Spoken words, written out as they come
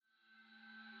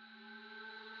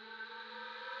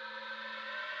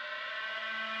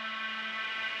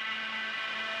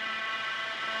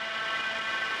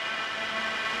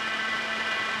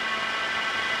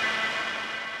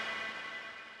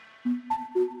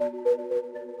You're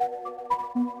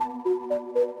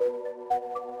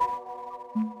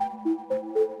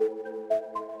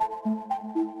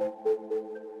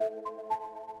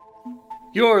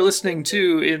listening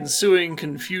to Ensuing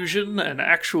Confusion, an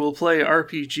actual play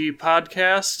RPG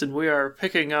podcast, and we are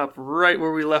picking up right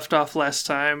where we left off last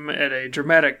time at a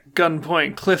dramatic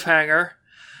gunpoint cliffhanger.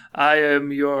 I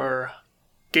am your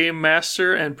game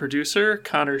master and producer,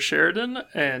 Connor Sheridan,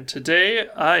 and today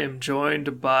I am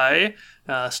joined by,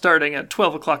 starting at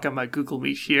 12 o'clock on my Google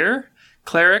Meet here,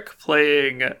 Cleric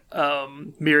playing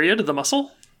Myriad, the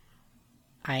Muscle.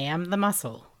 I am the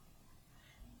Muscle.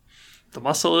 The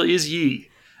Muscle is Yi.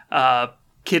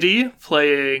 Kitty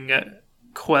playing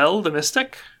Quell, the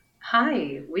Mystic.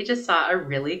 Hi, we just saw a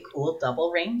really cool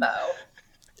double rainbow.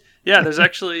 Yeah, there's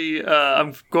actually,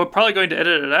 I'm probably going to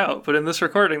edit it out, but in this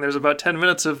recording there's about 10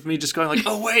 minutes of me just going like,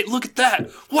 oh wait, look at that!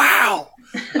 Wow!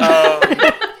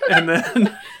 And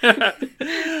then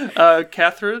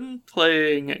Catherine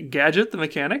playing Gadget, the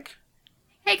Mechanic.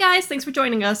 Hey guys, thanks for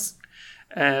joining us.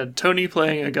 And Tony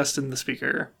playing Augustine, the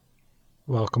Speaker.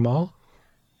 Welcome all.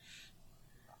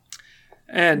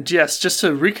 And yes, just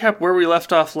to recap where we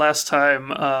left off last time,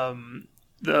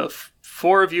 the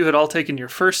four of you had all taken your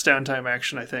first downtime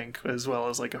action, I think, as well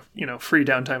as like free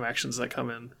downtime actions that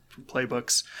come in from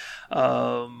playbooks.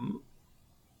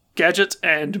 Gadget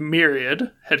and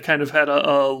Myriad had kind of had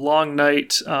a long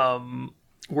night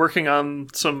working on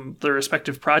some of their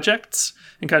respective projects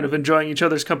and kind of enjoying each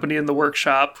other's company in the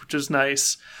workshop, which is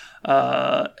nice.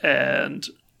 And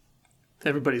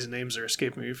everybody's names are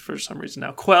escaping me for some reason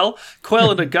now. Quell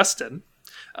and Augustine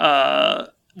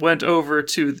went over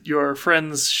to your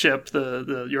friend's ship,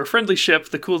 your friendly ship,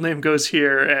 the cool name goes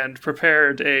here, and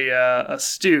prepared a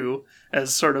stew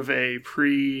as sort of a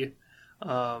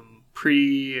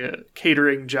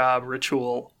pre-catering job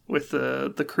ritual with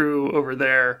the crew over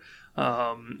there,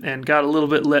 and got a little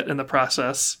bit lit in the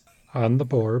process. On the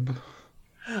Borb,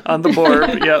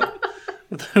 yep.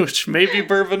 Which may be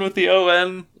bourbon with the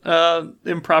ON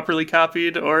improperly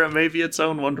copied, or it may be its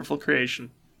own wonderful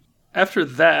creation. After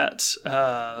that,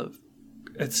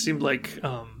 it seemed like,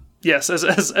 yes,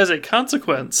 as a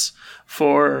consequence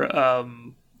for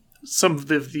some of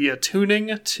the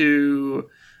attuning to...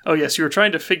 Oh, yes, you were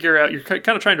trying to figure out... You're kind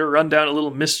of trying to run down a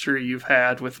little mystery you've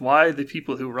had with why the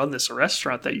people who run this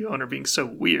restaurant that you own are being so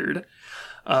weird.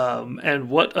 And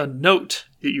what a note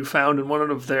that you found in one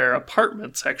of their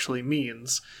apartments actually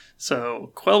means.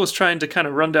 So Quell was trying to kind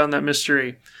of run down that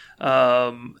mystery.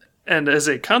 And as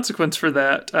a consequence for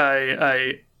that,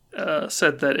 I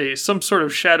said that some sort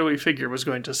of shadowy figure was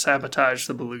going to sabotage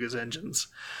the Beluga's engines.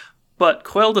 But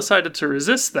Quell decided to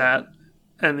resist that,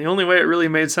 and the only way it really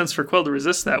made sense for Quell to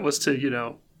resist that was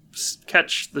to,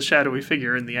 catch the shadowy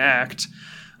figure in the act.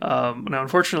 Now,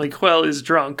 unfortunately, Quell is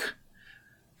drunk.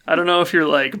 I don't know if you're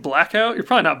like blackout. You're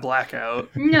probably not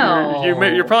blackout. No.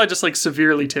 You're probably just like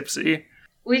severely tipsy.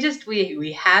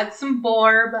 We had some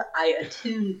Borb. I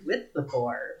attuned with the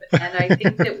Borb. And I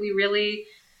think that we really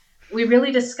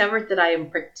discovered that I am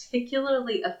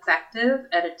particularly effective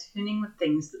at attuning with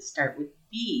things that start with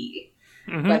B.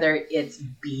 Mm-hmm. Whether it's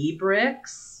bee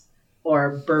bricks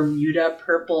or Bermuda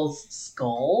Purple's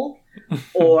skull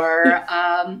or,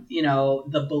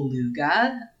 the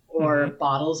Beluga or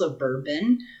bottles of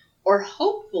bourbon, or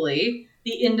hopefully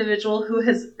the individual who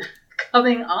is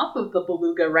coming off of the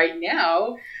Beluga right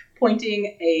now,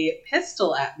 pointing a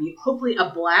pistol at me, hopefully a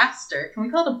blaster. Can we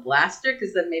call it a blaster?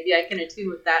 Because then maybe I can attune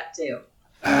with that too.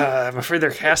 I'm afraid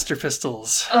they're caster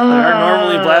pistols. They are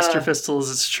normally blaster pistols,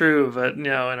 it's true, but in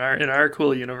our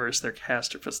cool universe, they're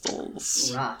caster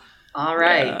pistols. Rough. All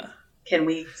right. Yeah. Can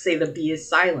we say the B is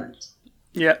silent?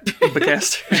 Yeah,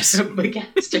 Bacasters.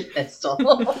 Bacaster pistol.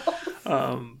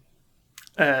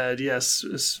 Yes,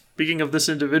 speaking of this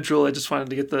individual, I just wanted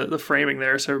to get the framing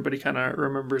there so everybody kind of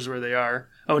remembers where they are.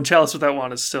 Oh, and Chalice Without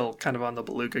One is still kind of on the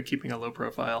Beluga, keeping a low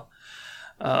profile.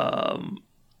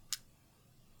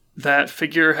 That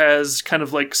figure has kind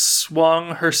of like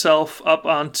swung herself up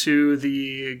onto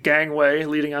the gangway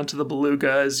leading onto the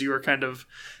Beluga as you were kind of,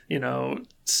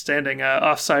 standing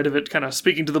offside of it, kind of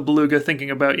speaking to the Beluga,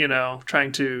 thinking about,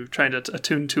 trying to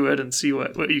attune to it and see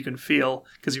what you can feel,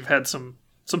 because you've had some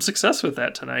success with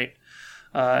that tonight,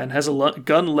 and has a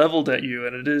gun leveled at you,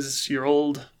 and it is your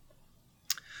old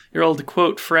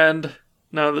quote friend.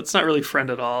 No, that's not really friend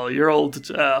at all. Your old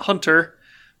hunter,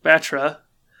 Batra,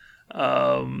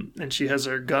 and she has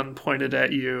her gun pointed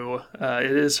at you.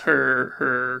 It is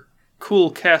her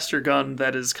cool caster gun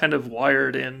that is kind of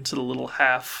wired into the little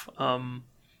half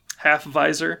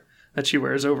visor that she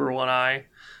wears over one eye,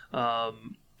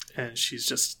 and she's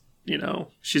just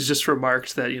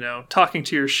remarked that, talking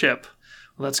to your ship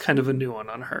Well, that's kind of a new one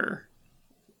on her.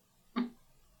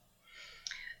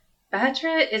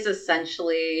 Batra is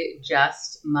essentially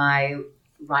just my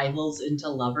rivals into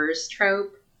lovers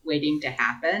trope waiting to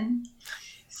happen.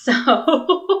 So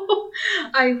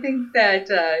I think that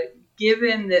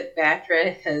given that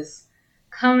Batra has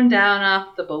come down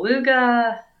off the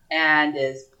beluga and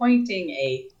is pointing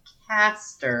a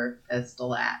caster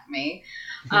pistol at me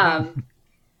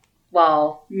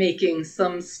while making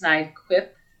some snide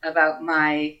quip about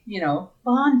my,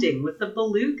 bonding with the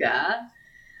beluga,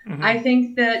 I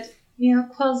think that,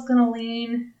 Quill's going to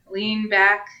lean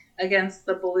back against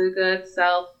the beluga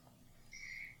itself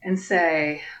and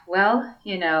say, well,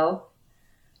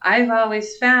 I've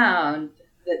always found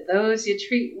that those you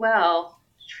treat well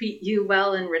treat you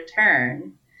well in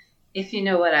return, if you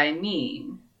know what I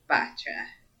mean, Batra.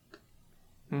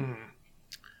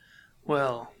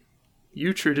 Well,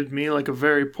 you treated me like a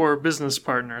very poor business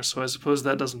partner, so I suppose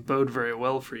that doesn't bode very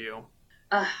well for you.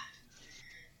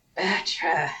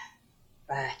 Batra,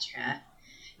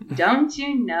 don't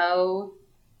you know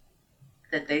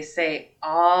that they say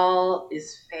all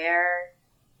is fair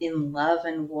in love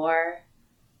and war?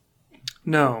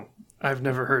 No, I've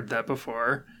never heard that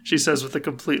before, she says with a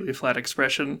completely flat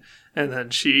expression, and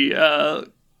then she,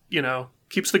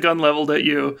 keeps the gun leveled at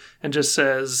you and just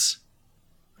says,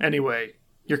 anyway,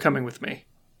 you're coming with me.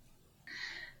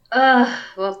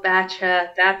 Well, Batra,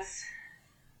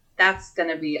 that's going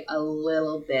to be a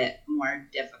little bit more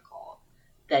difficult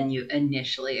than you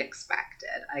initially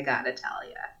expected, I gotta tell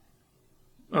you.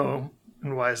 Oh,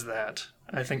 and why is that?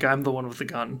 I think I'm the one with the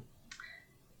gun.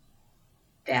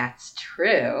 That's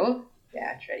true,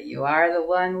 Batra. You are the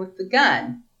one with the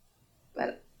gun.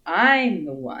 But I'm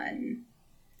the one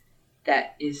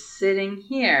that is sitting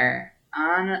here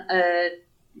on a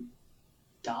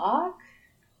dog?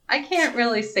 I can't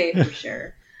really say for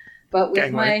sure. But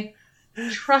with my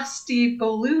trusty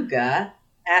beluga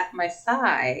at my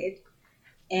side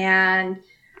and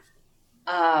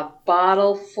a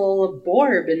bottle full of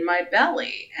Borb in my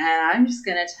belly. And I'm just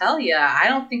going to tell you, I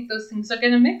don't think those things are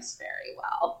going to mix very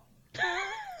well.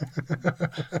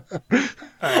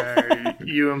 Are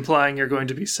you implying you're going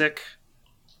to be sick?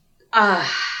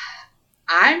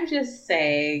 I'm just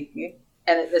saying,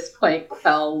 and at this point,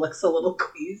 Quell looks a little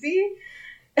queasy.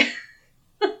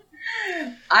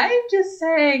 I'm just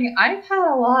saying, I've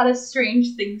had a lot of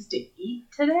strange things to eat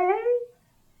today.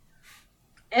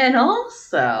 And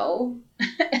also,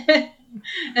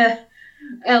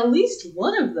 at least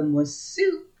one of them was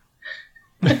soup.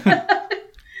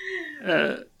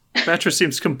 Batra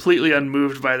seems completely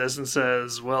unmoved by this and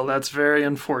says, well, that's very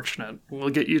unfortunate. We'll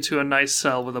get you to a nice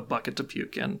cell with a bucket to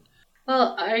puke in.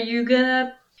 Well, are you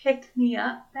gonna pick me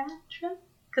up, Batra?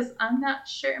 Because I'm not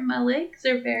sure my legs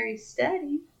are very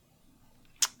steady.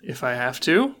 If I have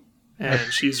to. And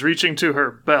she's reaching to her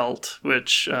belt, which,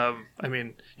 she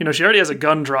already has a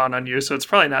gun drawn on you, so it's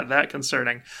probably not that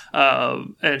concerning.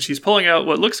 And she's pulling out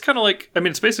what looks kind of like,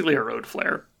 it's basically a road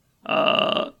flare.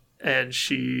 And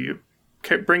she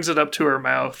brings it up to her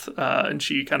mouth, and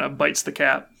she kind of bites the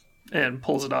cap and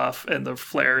pulls it off, and the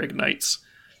flare ignites.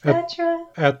 Batra,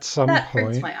 at some that point,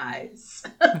 hurts my eyes.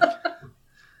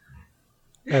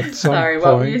 Sorry,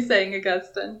 what were you saying,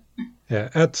 Augustine? Yeah,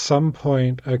 at some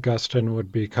point, Augustine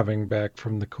would be coming back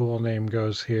from the Cool Name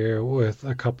Goes Here with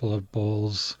a couple of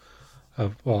bowls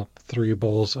of, 3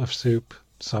 bowls of soup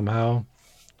somehow,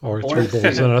 or 3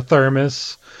 bowls in a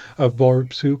thermos of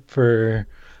Borb soup for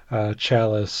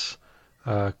Chalice,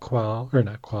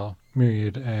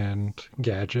 Myriad, and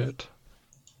Gadget.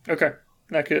 Okay,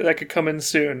 that could come in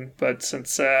soon, but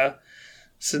since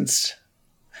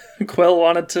Quell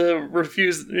wanted to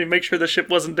make sure the ship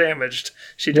wasn't damaged,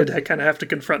 she did kind of have to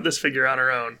confront this figure on her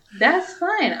own. That's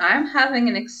fine. I'm having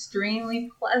an extremely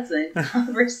pleasant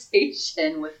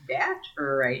conversation with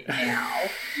Batra right now.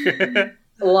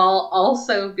 While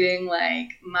also being like,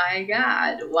 my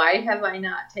God, why have I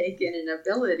not taken an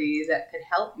ability that could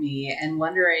help me? And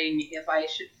wondering if I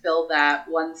should fill that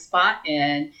one spot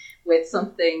in with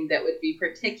something that would be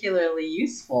particularly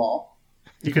useful.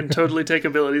 You can totally take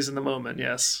abilities in the moment,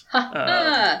 yes.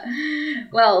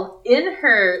 Well, in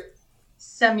her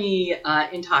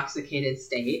semi-intoxicated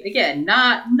state, again,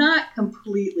 not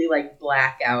completely like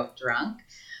blackout drunk,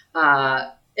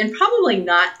 and probably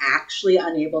not actually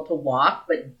unable to walk,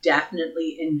 but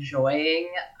definitely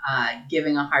enjoying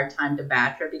giving a hard time to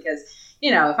Batra because,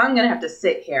 if I'm going to have to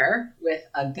sit here with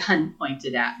a gun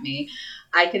pointed at me,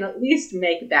 I can at least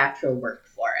make Batra work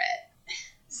for it.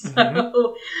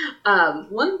 So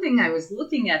one thing I was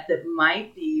looking at that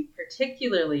might be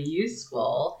particularly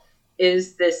useful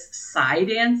is this side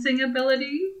dancing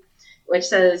ability, which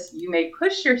says, you may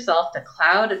push yourself to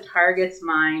cloud a target's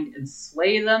mind and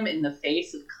sway them in the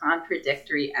face of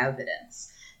contradictory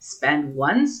evidence. Spend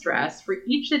 1 stress for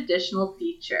each additional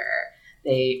feature.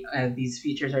 These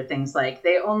features are things like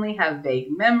they only have vague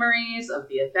memories of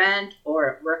the event, or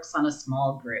it works on a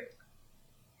small group.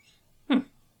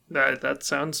 That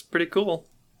sounds pretty cool.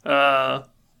 Yeah,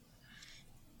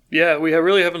 we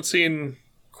really haven't seen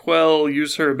Quell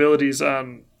use her abilities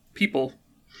on people.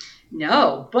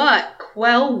 No, but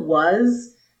Quell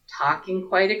was talking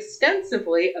quite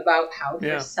extensively about how,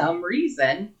 for some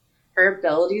reason, her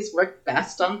abilities work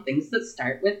best on things that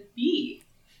start with B.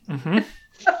 Mm-hmm.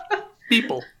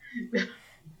 People.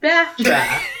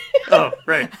 Batra. Oh,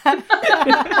 right.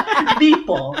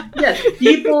 People. Yes,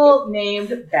 people named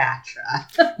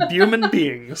Batra. Human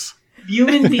beings.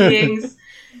 Human beings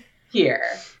here.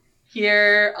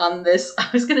 Here on this, I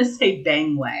was going to say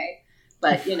Bangway.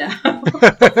 But, you know.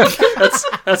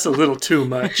 That's a little too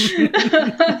much.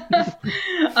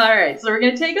 All right, so we're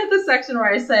going to take out the section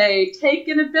where I say, take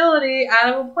an ability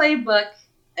out of a playbook,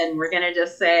 and we're going to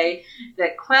just say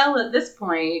that Quell at this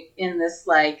point, in this,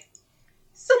 like,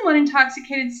 somewhat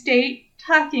intoxicated state,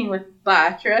 talking with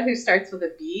Batra, who starts with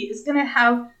a B, is going to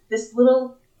have this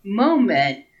little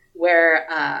moment where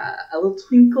a little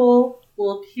twinkle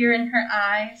will appear in her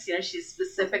eyes. You know, she's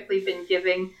specifically been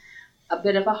giving a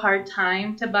bit of a hard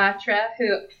time to Batra,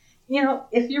 who, you know,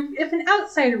 if an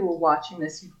outsider were watching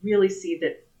this, you really see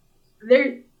that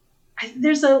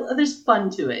there's fun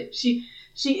to it. She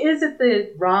is at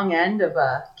the wrong end of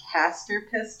a caster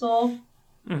pistol,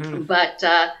 but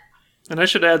and I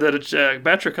should add that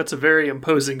Batra Cut's a very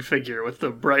imposing figure with the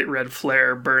bright red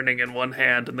flare burning in one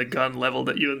hand and the gun leveled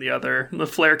at you in the other, and the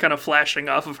flare kind of flashing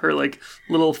off of her like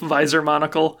little visor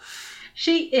monocle.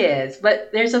 She is, but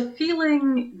there's a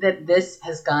feeling that this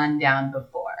has gone down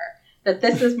before. That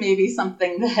this is maybe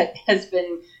something that has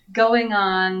been going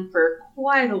on for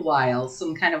quite a while.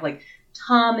 Some kind of like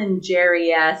Tom and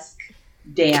Jerry-esque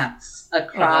dance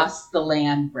across the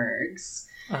Landbergs.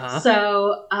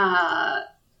 So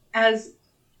as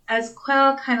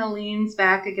Quell kind of leans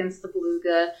back against the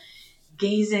beluga,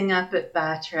 gazing up at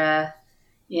Batra,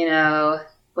 you know,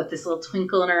 with this little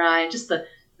twinkle in her eye, just the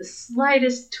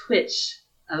slightest twitch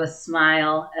of a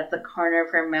smile at the corner of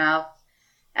her mouth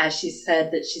as she said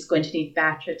that she's going to need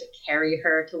Batra to carry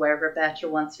her to wherever Batra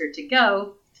wants her to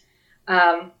go.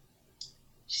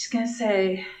 She's going to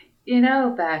say, you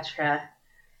know, Batra,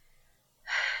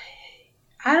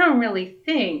 I don't really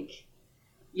think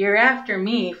you're after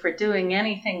me for doing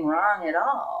anything wrong at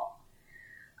all.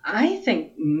 I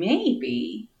think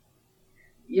maybe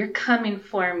you're coming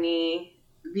for me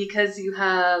because you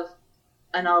have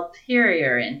an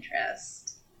ulterior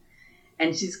interest.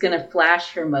 And she's going to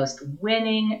flash her most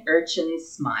winning urchin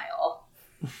smile.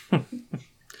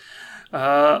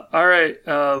 All right.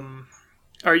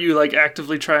 Are you like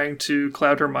actively trying to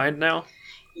cloud her mind now?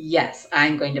 Yes,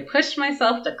 I'm going to push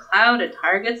myself to cloud a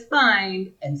target's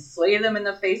mind and sway them in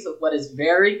the face of what is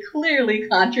very clearly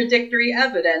contradictory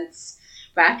evidence.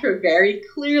 Batra very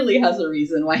clearly has a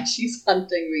reason why she's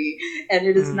hunting me, and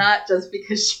it is not just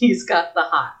because she's got the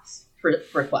hots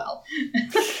for Quell.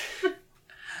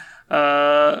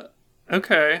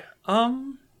 Okay.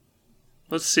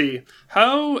 Let's see.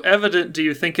 How evident do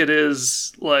you think it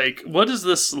is? Like, what does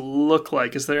this look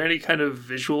like? Is there any kind of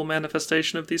visual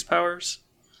manifestation of these powers?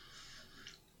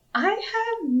 I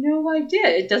have no idea.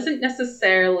 It doesn't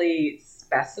necessarily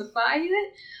specify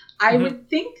it. I would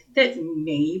think that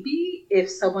maybe if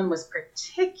someone was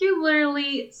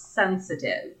particularly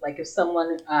sensitive, like if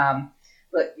someone,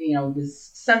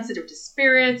 was sensitive to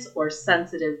spirits or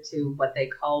sensitive to what they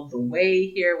call the way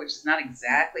here, which is not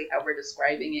exactly how we're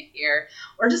describing it here,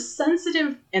 or just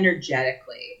sensitive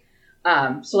energetically.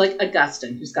 So like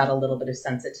Augustine, who's got a little bit of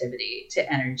sensitivity to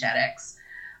energetics,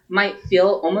 might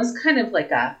feel almost kind of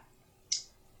like a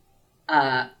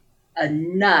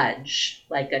nudge,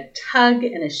 like a tug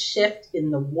and a shift in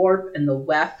the warp and the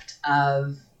weft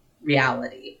of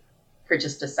reality for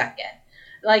just a second.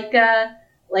 Like a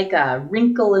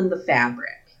wrinkle in the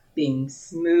fabric being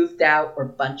smoothed out or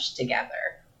bunched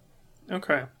together.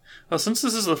 Okay. Well, since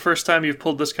this is the first time you've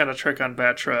pulled this kind of trick on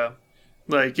Batra,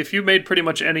 like, if you made pretty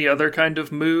much any other kind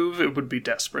of move, it would be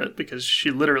desperate, because she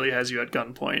literally has you at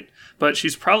gunpoint. But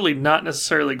she's probably not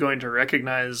necessarily going to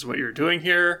recognize what you're doing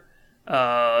here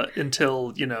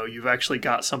until, you've actually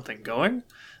got something going.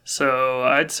 So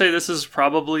I'd say this is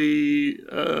probably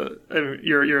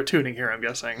you're attuning here, I'm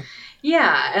guessing.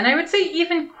 Yeah, and I would say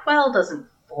even Quell doesn't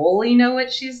fully know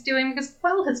what she's doing, because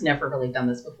Quell has never really done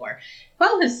this before.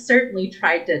 Quell has certainly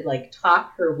tried to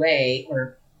talk her way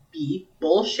or B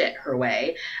bullshit her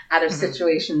way out of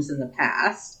situations in the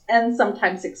past, and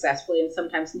sometimes successfully and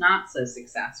sometimes not so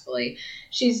successfully.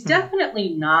 She's definitely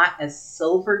not as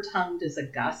silver-tongued as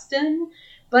Augustin,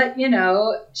 but, you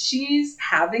know, she's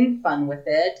having fun with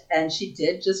it, and she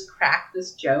did just crack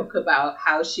this joke about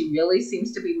how she really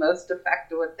seems to be most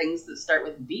effective with things that start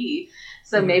with B.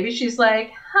 So maybe she's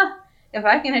like, if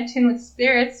I can attune with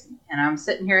spirits, and I'm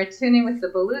sitting here attuning with the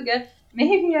beluga,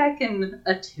 maybe I can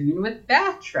attune with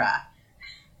Batra.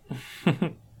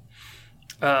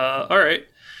 All right.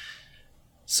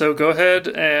 So go ahead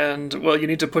and, well, you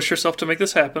need to push yourself to make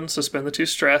this happen, so spend the 2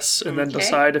 stress, and then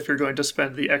decide if you're going to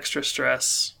spend the extra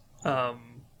stress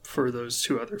for those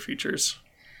 2 other features.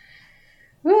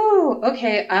 Woo,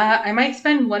 okay. I might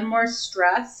spend 1 more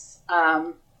stress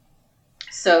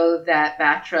so that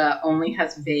Batra only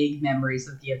has vague memories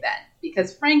of the event.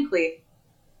 Because frankly,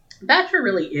 Batra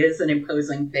really is an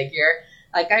imposing figure.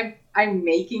 Like, I'm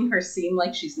making her seem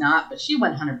like she's not, but she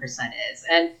 100% is.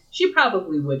 And she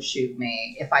probably would shoot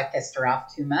me if I pissed her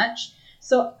off too much.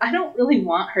 So I don't really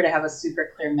want her to have a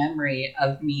super clear memory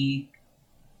of me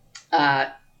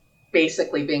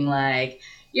basically being like,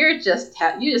 you just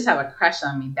have a crush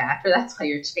on me, Batra. That's why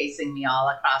you're chasing me all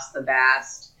across the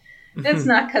vast. It's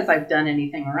not because I've done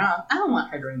anything wrong. I don't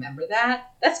want her to remember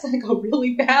that. That's going to go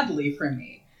really badly for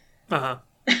me. Uh-huh.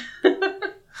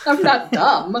 I'm not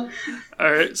dumb.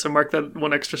 All right, so mark that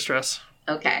 1 extra stress.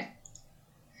 Okay.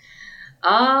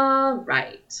 All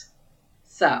right.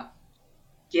 So,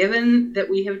 given that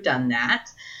we have done that,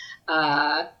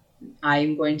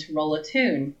 I'm going to roll a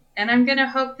tune, and I'm going to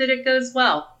hope that it goes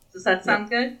well. Does that sound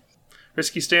good?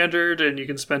 Risky standard, and you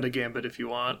can spend a gambit if you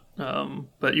want.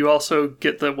 But you also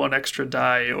get the 1 extra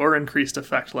die or increased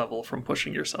effect level from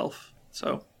pushing yourself.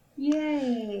 So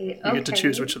yay! You get to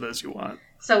choose which of those you want.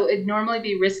 So it'd normally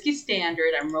be risky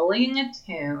standard. I'm rolling a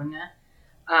tune.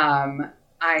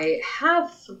 I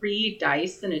have 3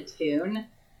 dice in a tune. I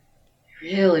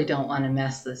really don't want to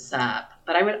mess this up,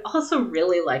 but I would also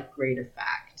really like great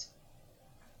effect.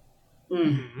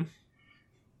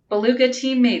 Beluga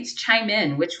teammates, chime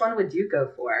in. Which one would you go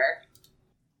for?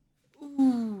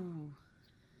 Ooh.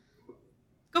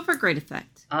 Go for great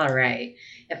effect. All right.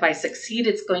 If I succeed,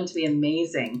 it's going to be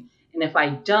amazing. And if I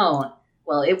don't,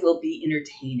 well, it will be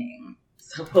entertaining.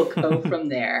 So we'll go from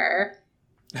there.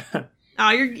 Oh,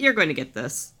 you're going to get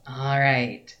this. All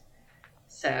right.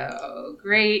 So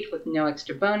great with no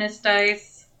extra bonus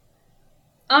dice.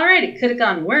 All right. It could have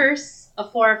gone worse. A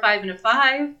 4, a 5, and a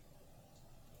 5.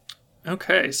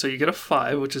 Okay, so you get a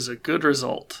 5, which is a good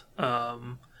result.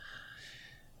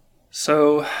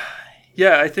 So,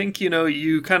 yeah, I think,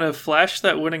 you kind of flash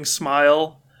that winning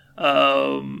smile,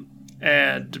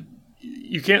 and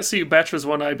you can't see Batra's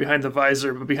one eye behind the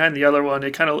visor, but behind the other one,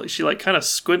 she kind of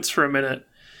squints for a minute.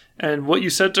 And what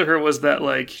you said to her was that,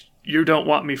 like, you don't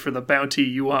want me for the bounty,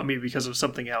 you want me because of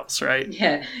something else, right?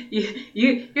 Yeah,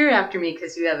 you're after me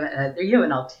because you have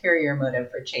an ulterior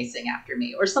motive for chasing after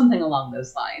me, or something along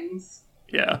those lines.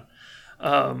 Yeah.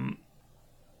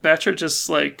 Batra just,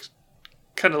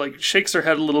 kind of shakes her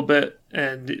head a little bit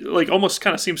and, almost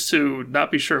kind of seems to not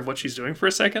be sure of what she's doing for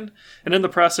a second. And in the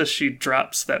process, she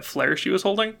drops that flare she was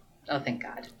holding. Oh, thank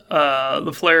God.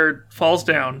 The flare falls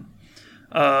down.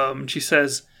 She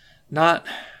says,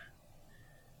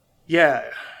 yeah,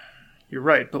 you're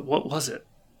right, but what was it?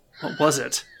 What was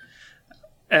it?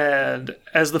 And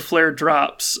as the flare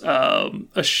drops,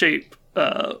 a shape,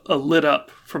 lit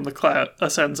up from the cloud,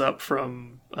 ascends up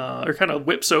from, or kind of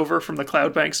whips over from the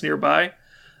cloud banks nearby,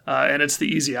 and it's the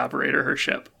Easy Operator, her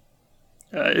ship.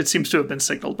 It seems to have been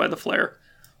signaled by the flare.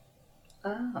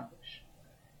 Oh.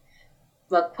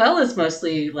 Well, Quell is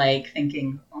mostly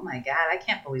thinking, oh my God, I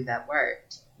can't believe that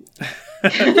worked.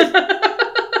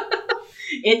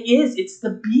 It's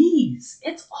the bees.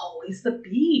 It's always the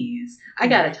bees. I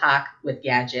gotta talk with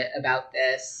Gadget about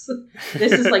this.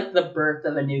 This is the birth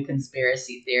of a new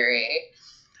conspiracy theory.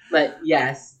 But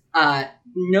yes,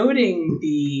 noting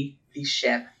the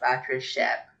ship, Batra's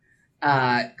ship,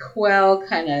 Quell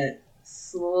kind of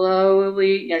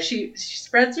slowly, she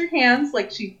spreads her hands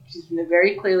she's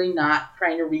very clearly not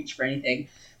trying to reach for anything,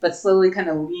 but slowly kind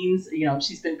of leans,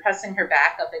 she's been pressing her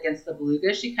back up against the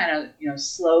beluga. She kind of,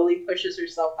 slowly pushes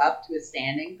herself up to a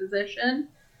standing position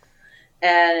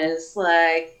and is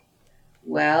like,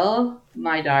 well,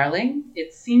 my darling,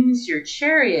 it seems your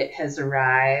chariot has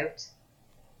arrived.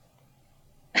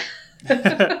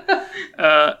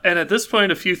 And at this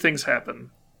point, a few things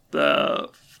happen. The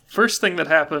first thing that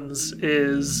happens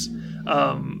is,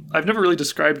 I've never really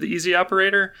described the Easy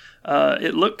Operator.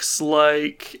 It looks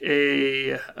like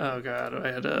I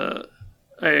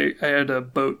had a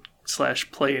boat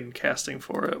 / plane casting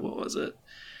for it. What was it?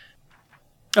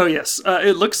 Oh, yes.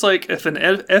 It looks like if an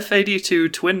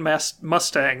F-82 twin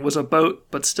Mustang was a boat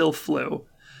but still flew.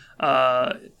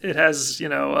 It has,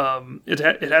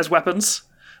 it has weapons,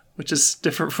 which is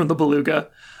different from the Beluga.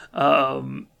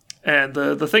 And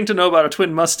the thing to know about a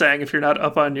twin Mustang, if you're not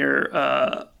up on your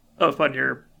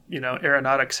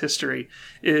aeronautics history,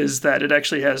 is that it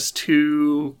actually has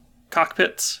 2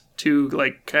 cockpits, 2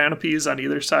 like canopies on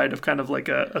either side of kind of like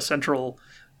a central,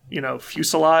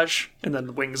 fuselage, and then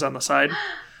the wings on the side.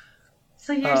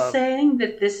 So you're saying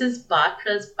that this is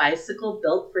Batra's bicycle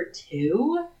built for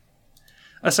 2?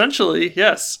 Essentially,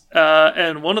 yes.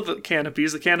 And one of the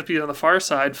canopy on the far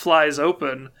side, flies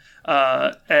open,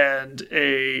 and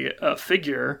a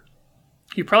figure.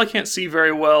 You probably can't see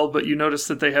very well, but you notice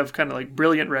that they have kind of like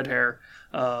brilliant red hair,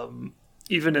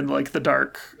 even in like the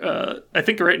dark. I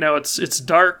think right now it's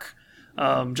dark,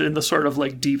 in the sort of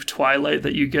like deep twilight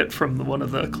that you get from one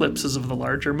of the eclipses of the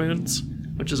larger moons,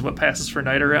 which is what passes for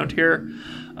night around here.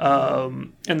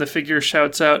 And the figure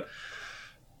shouts out,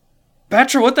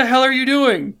 "Batra, what the hell are you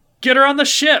doing? Get her on the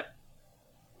ship!"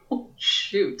 Oh,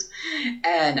 shoot.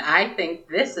 And I think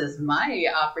this is my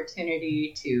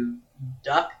opportunity to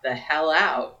duck the hell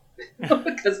out.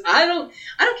 Because I don't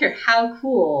care how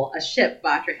cool a ship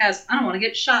Batra has, I don't want to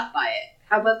get shot by it.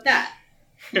 How about that?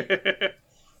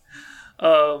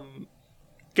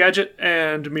 Gadget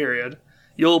and Myriad,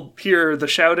 you'll hear the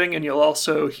shouting, and you'll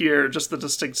also hear just the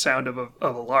distinct sound of a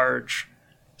large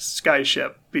sky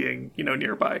ship being,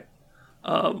 nearby.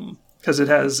 Because it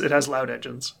has loud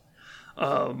engines.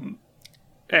 And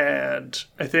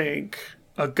I think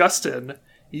Augustin,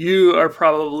 you are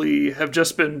probably have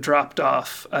just been dropped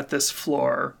off at this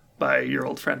floor by your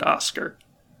old friend Oscar.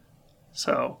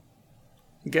 So,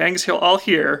 gang's all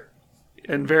here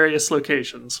in various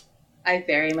locations. I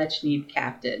very much need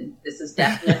Captain. This is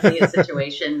definitely a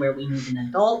situation where we need an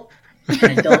adult.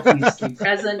 An adult needs to be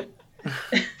present.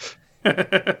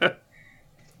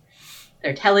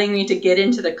 They're telling me to get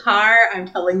into the car. I'm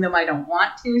telling them I don't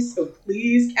want to, so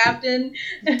please, Captain,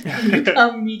 you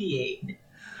come mediate.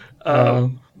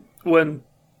 When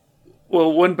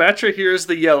Batra hears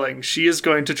the yelling, she is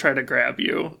going to try to grab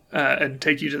you and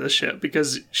take you to the ship,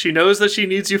 because she knows that she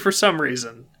needs you for some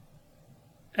reason.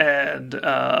 And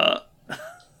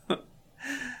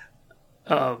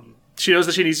she knows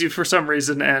that she needs you for some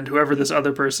reason, and whoever this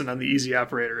other person on the Easy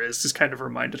Operator is kind of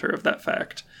reminded her of that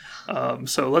fact.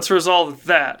 So let's resolve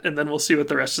that, and then we'll see what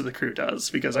the rest of the crew does,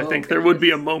 because I think there would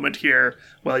be a moment here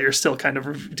while you're still kind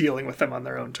of dealing with them on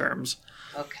their own terms.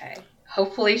 Okay.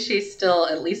 Hopefully she's still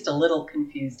at least a little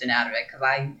confused and out of it, because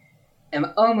I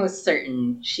am almost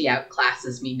certain she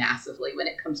outclasses me massively when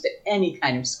it comes to any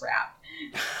kind of scrap.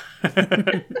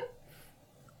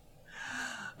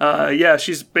 Yeah,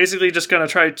 she's basically just going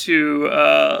to try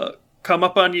to come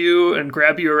up on you and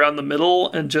grab you around the middle,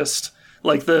 and just,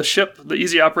 like, the ship, the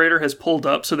Easy Operator has pulled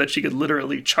up so that she could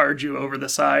literally charge you over the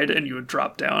side and you would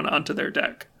drop down onto their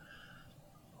deck.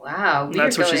 Wow. And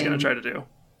that's what she's going to try to do.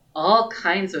 All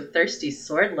kinds of thirsty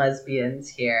sword lesbians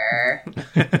here.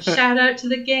 Shout out to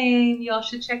the game. Y'all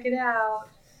should check it out.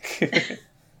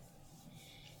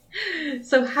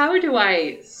 So how do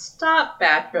I stop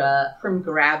Batra from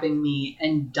grabbing me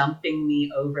and dumping me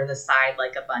over the side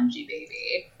like a bungee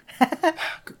baby?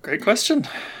 Great question.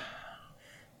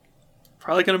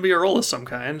 Probably going to be a roll of some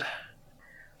kind.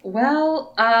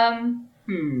 Well,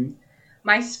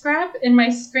 my scrap and my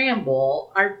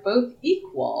scramble are both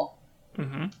equal.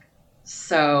 Mm-hmm.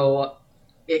 So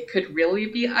it could really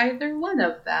be either one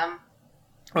of them.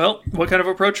 Well, what kind of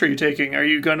approach are you taking? Are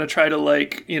you going to try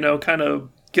to, kind of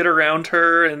get around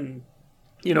her and,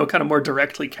 kind of more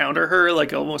directly counter her,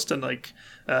 like almost in like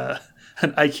an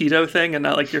Aikido thing and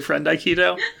not like your friend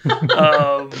Aikido?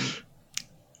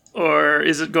 Or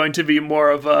is it going to be more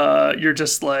of you're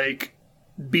just like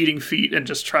beating feet and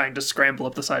just trying to scramble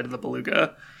up the side of the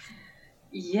Beluga?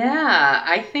 Yeah,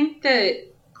 I think that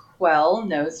Quell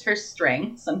knows her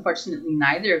strengths. Unfortunately,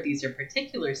 neither of these are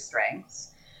particular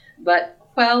strengths, but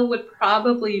Quell would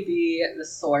probably be the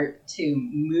sort to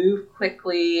move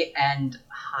quickly and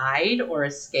hide or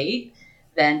escape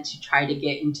than to try to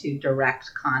get into direct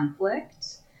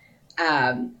conflict.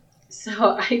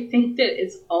 So I think that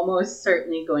it's almost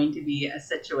certainly going to be a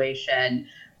situation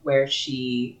where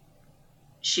she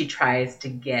tries to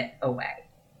get away.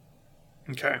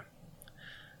 Okay.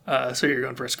 So you're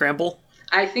going for a scramble?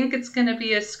 I think it's going to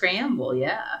be a scramble,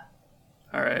 yeah.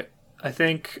 All right. I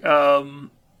think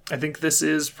this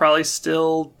is probably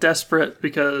still desperate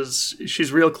because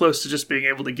she's real close to just being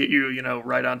able to get you,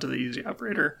 right onto the Easy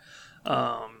Operator.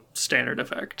 Standard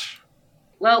effect.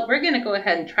 Well, we're going to go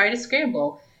ahead and try to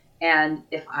scramble. And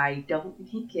if I don't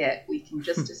make it, we can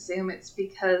just assume it's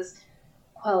because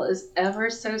Quell is ever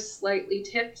so slightly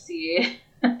tipsy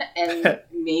and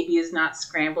maybe is not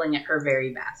scrambling at her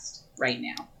very best right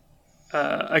now.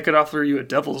 I could offer you a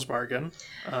devil's bargain,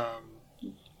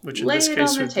 which in Lay this it case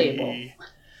on the would table. be...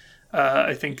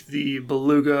 I think the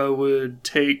beluga would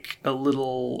take a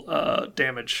little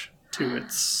damage to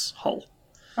its hull.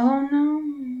 Oh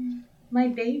no, my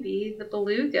baby, the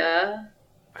beluga.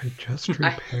 I just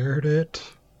repaired it.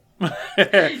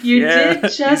 You did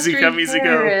just easy come, easy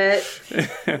go. repair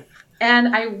it.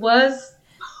 And I was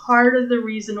part of the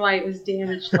reason why it was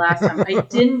damaged last time. I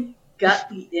didn't gut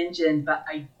the engine, but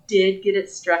I did get it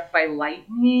struck by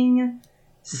lightning.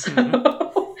 So,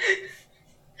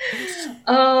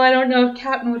 oh, I don't know if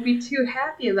Captain would be too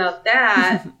happy about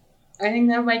that. I think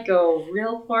that might go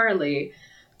real poorly.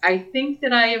 I think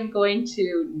that I am going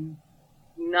to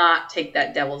not take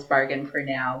that devil's bargain for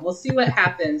now. We'll see what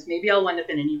happens. Maybe I'll wind up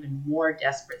in an even more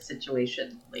desperate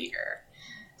situation later.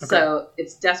 Okay. So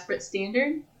it's desperate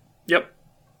standard. Yep.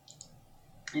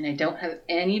 And I don't have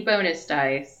any bonus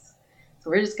dice.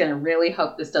 So we're just going to really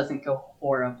hope this doesn't go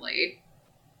horribly.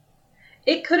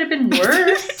 It could have been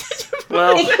worse.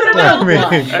 Well, It could have been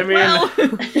one. I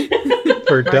mean,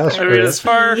 For desperate.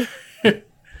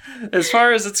 as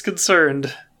far as it's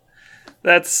concerned,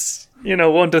 that's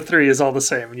 1 to 3 is all the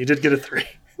same, and you did get a 3.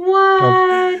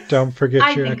 What? Don't forget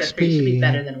I your think XP. a 3 should be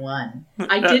better than 1.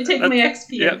 I did take my XP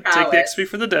Yep, and take the prowess. XP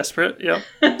for the desperate. Yep.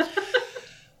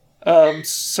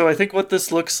 So I think what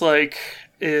this looks like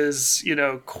is,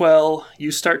 Quell, you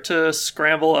start to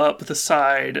scramble up the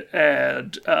side,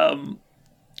 and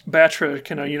Batra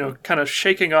kind of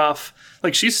shaking off.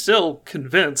 Like, she's still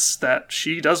convinced that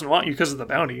she doesn't want you because of the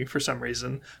bounty for some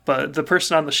reason, but the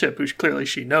person on the ship, who clearly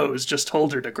she knows, just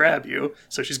told her to grab you,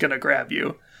 so she's gonna grab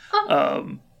you.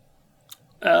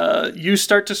 You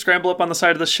start to scramble up on the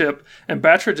side of the ship, and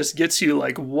Batra just gets you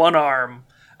like one arm,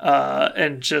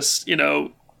 and just,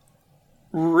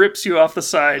 rips you off the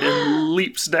side and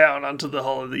leaps down onto the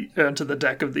hull of onto the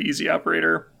deck of the Easy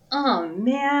Operator. Oh,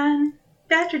 man.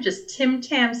 Batra just Tim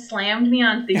Tam slammed me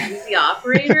on the Easy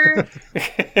Operator.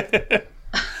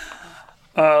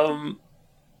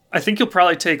 I think you'll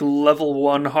probably take level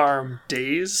 1 harm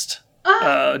dazed,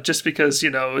 just because,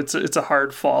 it's a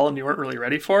hard fall and you weren't really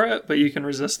ready for it, but you can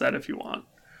resist that if you want.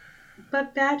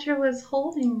 But Batra was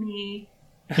holding me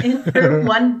in her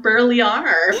one burly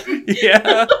arm.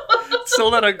 Yeah.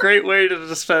 Still not a great way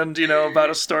to spend, about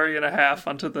a story and a half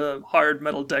onto the hard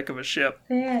metal deck of a ship.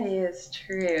 That is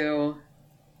true.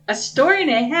 A story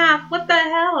and a half? What the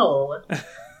hell?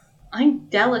 I'm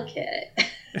delicate.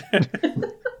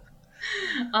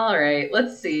 All right,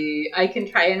 let's see. I can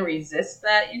try and resist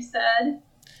that, you said?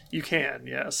 You can,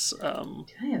 yes. Do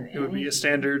I have It would be a any?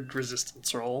 standard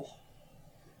resistance roll.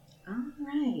 All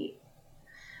right.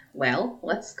 Well,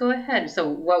 let's go ahead. So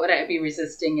what would I be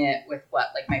resisting it with? What,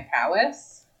 like my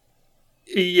prowess?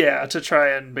 Yeah, to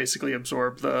try and basically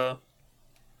absorb the,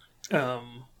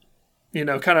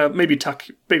 kind of maybe tuck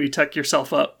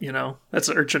yourself up. That's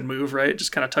an urchin move, right?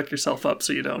 Just kind of tuck yourself up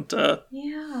so you don't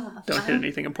Yeah. hit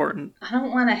anything important. I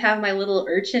don't want to have my little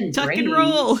urchin Tuck brains. and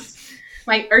roll.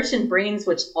 My urchin brains,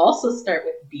 which also start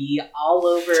with B, all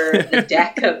over the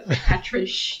deck of Batra's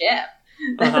ship.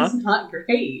 That's not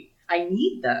great. I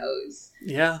need those.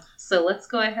 Yeah. So let's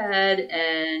go ahead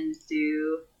and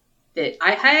do it.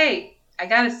 I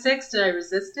got a 6. Did I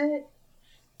resist it?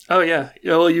 Oh, yeah.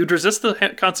 Well, you'd resist the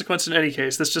consequence in any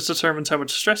case. This just determines how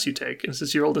much stress you take. And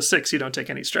since you rolled a 6, you don't take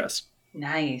any stress.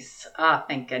 Nice. Oh,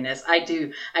 thank goodness. I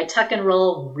do. I tuck and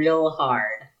roll real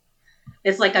hard.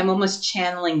 It's like I'm almost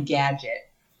channeling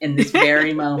Gadget in this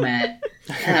very moment.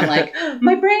 And I'm like,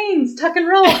 my brains, tuck and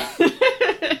roll.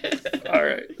 All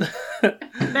right.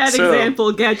 That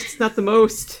example, Gadget's not the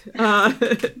most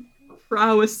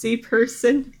prowessy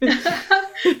person.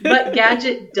 But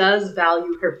Gadget does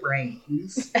value her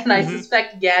brains. And I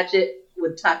suspect Gadget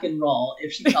would tuck and roll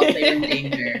if she felt they were in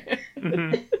danger.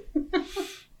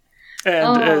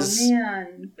 And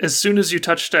man. as soon as you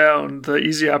touch down, the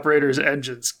Easy Operator's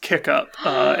engines kick up,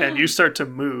 and you start to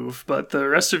move. But the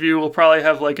rest of you will probably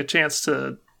have like a chance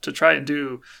to try and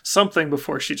do something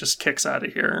before she just kicks out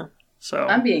of here. So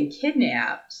I'm being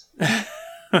kidnapped.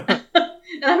 And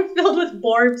I'm filled with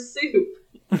Borb soup.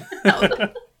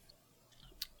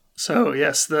 So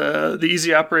yes, the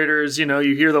Easy Operators, you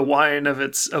hear the whine of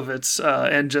its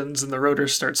engines, and the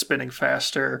rotors start spinning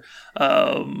faster.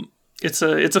 It's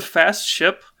a fast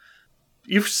ship.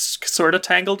 You've sort of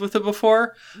tangled with it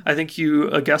before. I think you,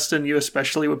 Augustin, you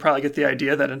especially would probably get the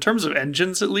idea that in terms of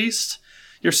engines, at least,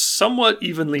 you're somewhat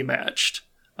evenly matched.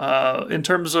 In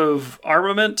terms of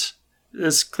armament,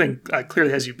 this thing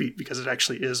clearly has you beat because it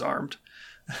actually is armed.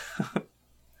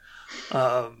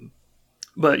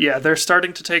 But yeah, they're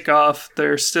starting to take off.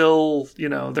 They're still,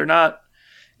 they're not...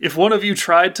 If one of you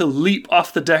tried to leap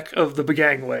off the deck of the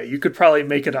gangway, you could probably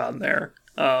make it on there.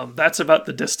 That's about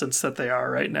the distance that they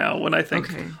are right now, when I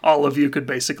think all of you could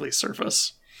basically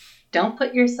surface. Don't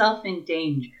put yourself in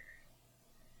danger.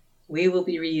 We will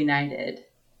be reunited.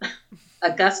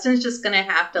 Augustin's just going to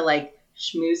have to,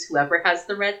 schmooze whoever has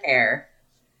the red hair.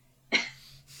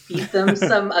 Feed them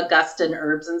some Augustin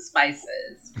herbs and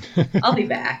spices. I'll be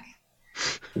back.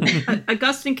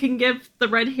 Augustin can give the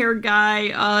red-haired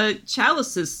guy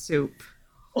Chalice's soup.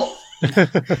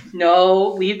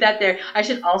 No, leave that there. I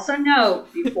should also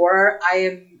note, before I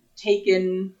am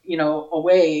taken,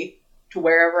 away to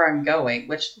wherever I'm going,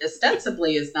 which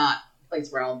ostensibly is not a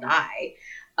place where I'll die,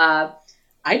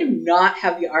 I do not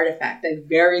have the artifact. I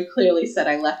very clearly said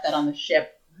I left that on the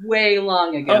ship way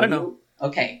long ago. Oh, I know.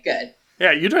 Okay, good.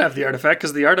 Yeah, you don't have the artifact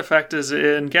because the artifact is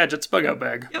in Gadget's bug-out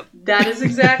bag. Yep. That is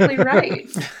exactly right.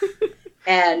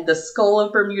 And the skull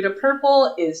of Bermuda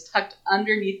Purple is tucked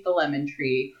underneath the lemon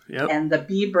tree. Yep. And the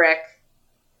bee brick,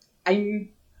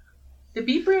 the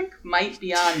bee brick might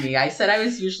be on me. I said I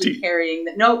was usually carrying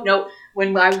the... No.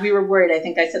 When we were worried, I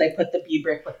think I said I put the bee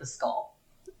brick with the skull.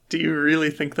 Do you really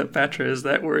think that Patra is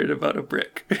that worried about a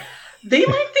brick? They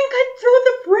might think I'd throw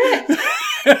the brick.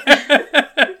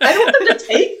 I don't want them to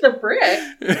take the brick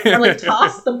or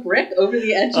toss the brick over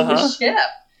the edge of the ship.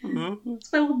 Mm-hmm.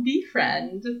 It's my little bee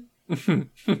friend.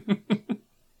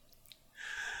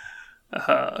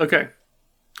 Okay.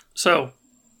 So,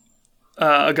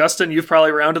 Augustin, you've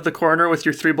probably rounded the corner with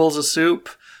your 3 bowls of soup.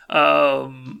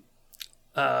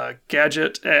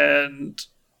 Gadget and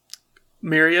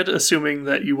Myriad, assuming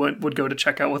that you would go to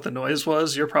check out what the noise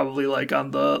was, you're probably on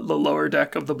the lower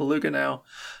deck of the Beluga now.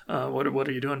 What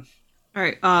are you doing? All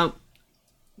right.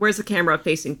 Where's the camera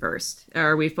facing first?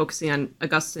 Are we focusing on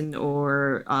Augustin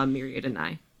or Myriad and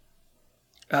I?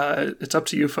 It's up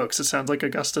to you folks. It sounds like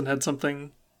Augustin had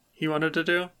something he wanted to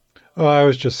do. Well, I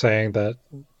was just saying that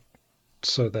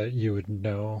so that you would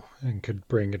know and could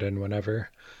bring it in whenever.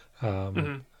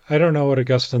 I don't know what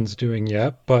Augustin's doing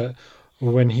yet, but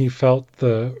when he felt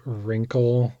the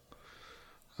wrinkle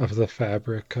of the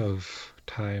fabric of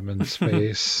time and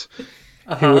space,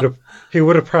 he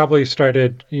would have probably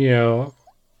started,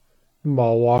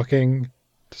 mall walking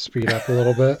to speed up a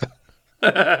little bit.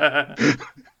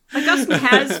 Augustin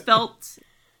has felt,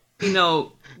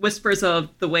 whispers of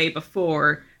the way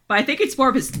before, but I think it's more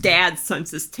of his dad's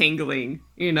senses tingling,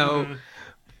 Mm-hmm.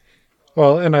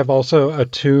 Well, and I've also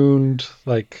attuned,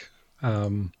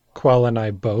 Quell and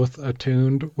I both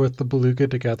attuned with the Beluga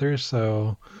together,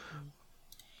 so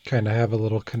kind of have a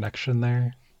little connection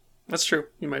there. That's true.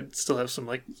 You might still have some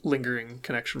lingering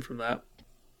connection from that.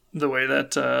 The way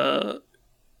that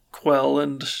Quell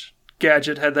and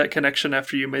Gadget had that connection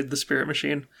after you made the spirit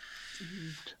machine.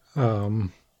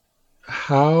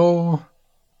 How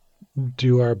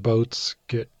do our boats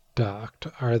get docked?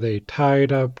 Are they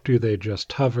tied up? Do they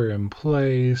just hover in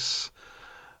place?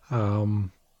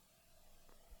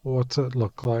 What's it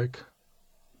look like?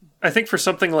 I think for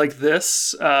something like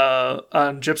this,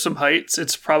 on Gypsum Heights,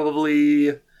 it's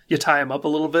probably you tie them up a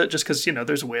little bit just because,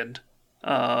 there's wind.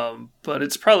 But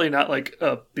it's probably not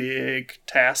a big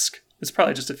task. It's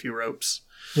probably just a few ropes.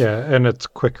 Yeah, and it's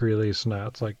quick release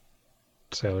knots, like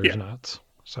sailor's knots.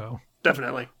 So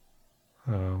definitely.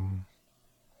 I'm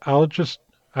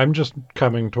just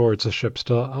coming towards the ship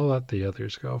still. I'll let the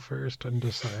others go first and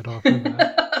decide off of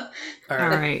that. All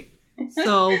right.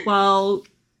 So while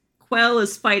Quell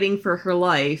is fighting for her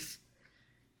life,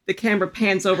 the camera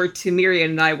pans over to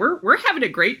Myriad and I. We're having a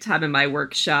great time in my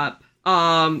workshop.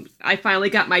 I finally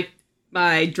got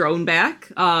my drone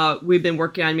back. We've been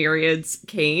working on Myriad's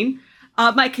cane.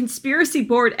 My conspiracy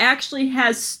board actually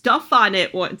has stuff on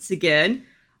it once again.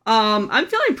 I'm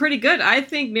feeling pretty good. I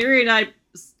think Myriad and I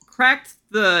cracked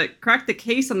the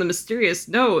case on the mysterious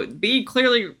note. B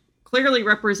clearly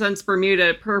represents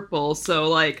Bermuda Purple,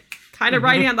 so kind of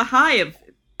riding on the high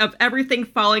of everything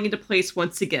falling into place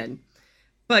once again.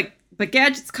 But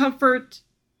Gadget's comfort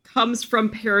comes from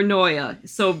paranoia.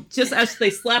 So just as they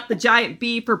slap the giant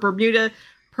B for Bermuda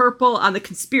Purple on the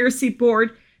conspiracy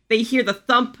board, they hear the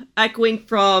thump echoing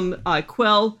from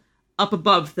Quell up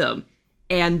above them.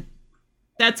 And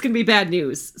that's going to be bad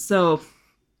news. So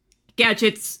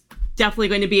Gadget's definitely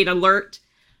going to be an alert,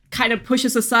 kind of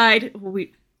pushes aside.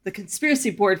 The conspiracy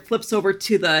board flips over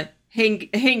to the hang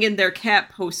in their cat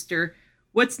poster.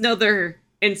 What's another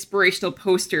inspirational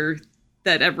poster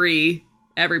that every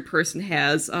person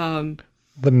has? The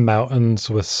mountains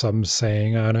with some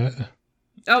saying on it.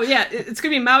 Oh yeah, it's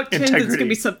gonna be mountains. It's Integrity. gonna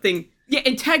be something. Yeah,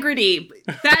 integrity.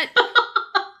 That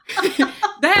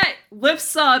that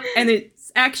lifts up, and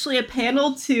it's actually a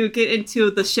panel to get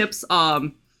into the ship's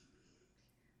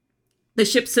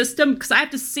system, because I have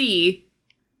to see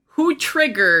who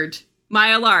triggered my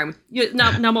alarm.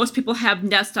 Now most people have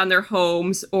Nest on their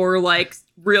homes or like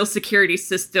real security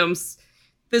systems.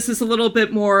 This is a little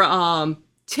bit more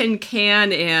tin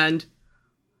can and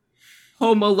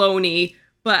Home Alone-y.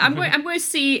 But I'm going to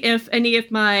see if any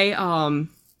of my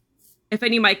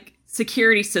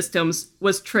security systems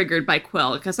was triggered by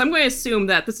Quill, because I'm going to assume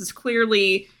that this is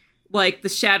clearly like the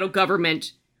shadow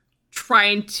government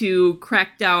trying to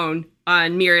crack down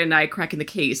on Mira and I cracking the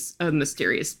case of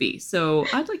Mysterious Bee. So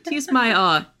I'd like to use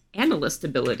my analyst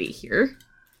ability here,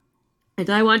 and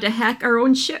I want to hack our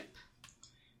own ship.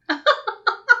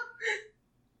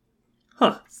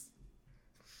 Huh.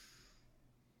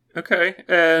 Okay,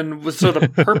 and so the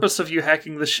purpose of you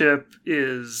hacking the ship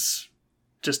is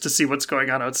just to see what's going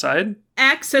on outside?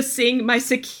 Accessing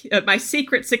my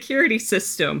secret security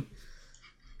system.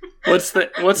 What's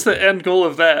the end goal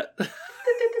of that?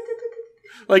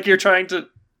 Like you're trying to...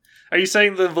 Are you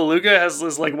saying the Beluga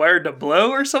is like wired to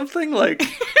blow or something? Like...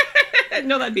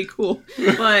 No, that'd be cool.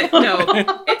 But no,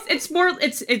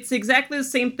 it's exactly the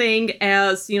same thing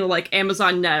as, like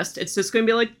Amazon Nest. It's just going to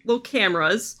be like little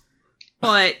cameras,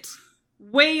 but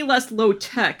way less low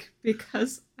tech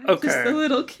because I'm just a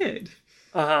little kid.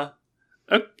 Yeah,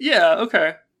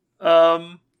 okay.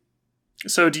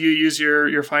 So do you use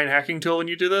your fine hacking tool when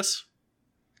you do this?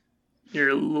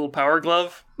 Your little power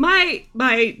glove?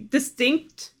 My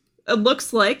distinct, it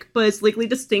looks like, but it's legally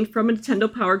distinct from a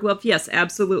Nintendo Power Glove. Yes,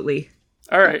 absolutely.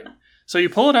 All right. So you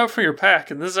pull it out from your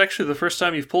pack, and this is actually the first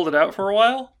time you've pulled it out for a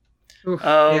while. Oof,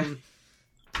 yeah.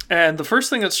 And the first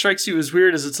thing that strikes you as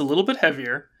weird is it's a little bit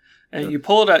heavier, and you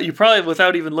pull it out. You probably,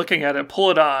 without even looking at it,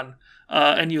 pull it on,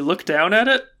 and you look down at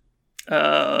it.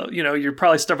 You're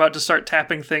probably about to start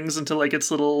tapping things into like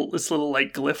its little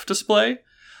like glyph display.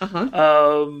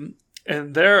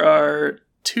 And there are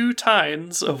 2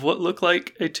 tines of what look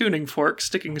like a tuning fork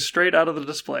sticking straight out of the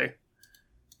display.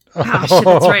 Oh, shit,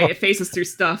 that's right. It phases through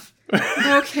stuff.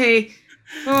 Okay.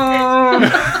 Oh.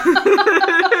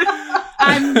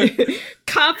 I'm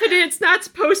confident it's not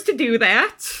supposed to do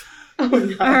that. Oh,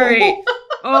 no. All right.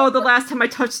 Oh, the last time I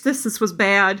touched this was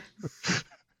bad.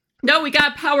 No, we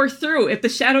gotta power through. If the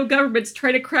shadow government's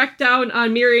trying to crack down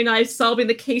on Miri and I solving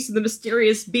the case of the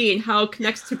Mysterious Bee and how it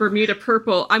connects to Bermuda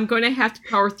Purple, I'm going to have to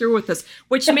power through with this,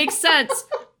 which makes sense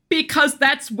because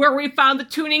that's where we found the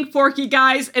tuning fork, you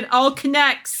guys. It all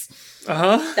connects.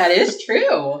 That is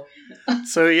true.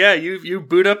 So yeah, you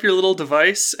boot up your little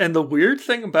device, and the weird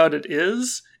thing about it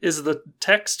is the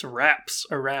text wraps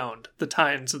around the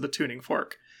tines of the tuning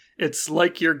fork. It's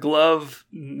like your glove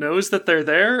knows that they're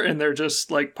there, and they're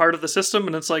just like part of the system,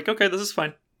 and it's like, okay, this is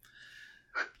fine.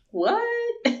 What?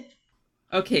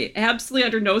 Okay, absolutely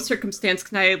under no circumstance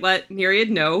can I let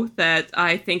Myriad know that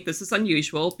I think this is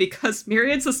unusual, because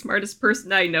Myriad's the smartest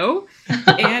person I know,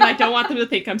 and I don't want them to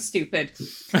think I'm stupid.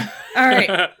 All right.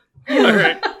 All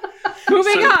right.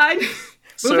 Moving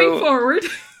forward.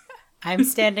 I'm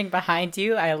standing behind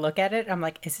you. I look at it. I'm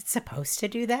like, is it supposed to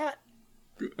do that?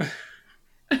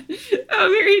 Oh,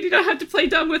 Myriad, you don't have to play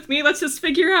dumb with me. Let's just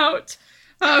figure out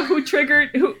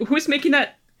who's making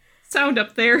that sound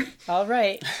up there. All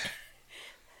right.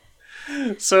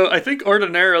 So I think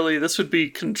ordinarily this would be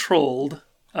controlled,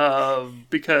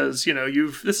 because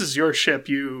this is your ship.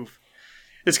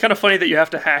 It's kind of funny that you have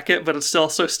to hack it, but it's still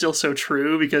so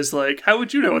true, because like, how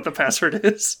would you know what the password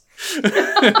is?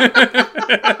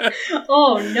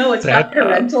 Oh no, it's got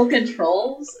parental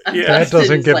controls. Yeah, that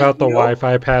doesn't give out the nope.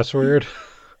 Wi-Fi password.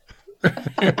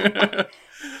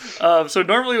 So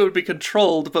normally it would be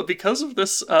controlled, but because of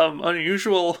this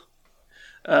unusual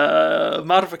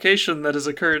modification that has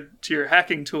occurred to your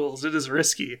hacking tools, it is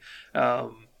risky.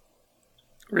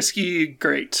 Risky,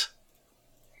 great.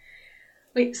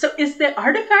 Wait, so is the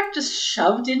artifact just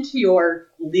shoved into your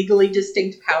legally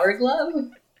distinct power glove?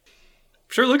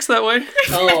 Sure looks that way.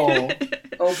 Oh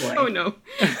boy. Oh no.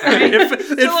 Okay.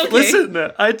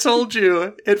 Listen, I told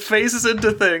you, it phases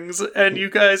into things, and you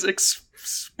guys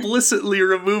explicitly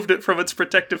removed it from its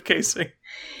protective casing.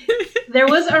 There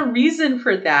was a reason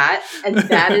for that, and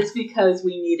that is because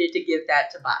we needed to give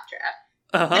that to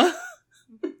Bottrap.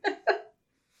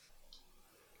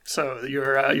 So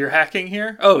you're hacking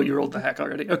here? Oh, you rolled the hack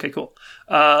already. Okay, cool.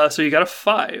 So you got a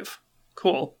 5.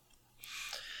 Cool.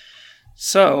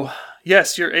 So,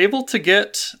 yes, you're able to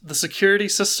get the security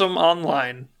system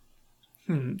online.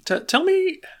 Tell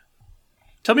me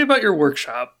about your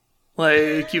workshop.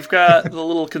 Like, you've got the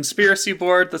little conspiracy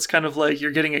board that's kind of like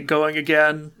you're getting it going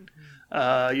again.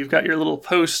 You've got your little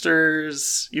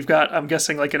posters. You've got, I'm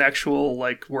guessing, like an actual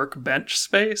like workbench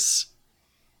space.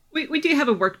 We do have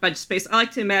a workbench space. I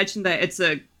like to imagine that it's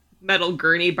a metal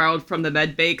gurney borrowed from the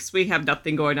med bakes. We have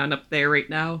nothing going on up there right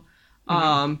now.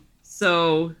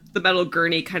 So the metal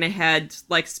gurney kind of had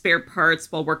like spare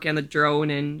parts while working on the drone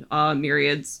and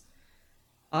Myriad's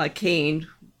cane.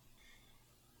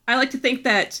 I like to think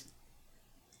that,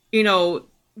 you know,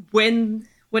 when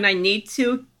I need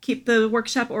to keep the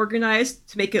workshop organized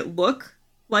to make it look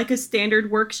like a standard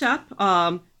workshop,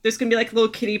 there's going to be like little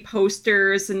kitty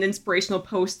posters and inspirational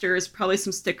posters, probably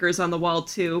some stickers on the wall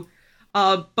too.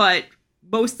 But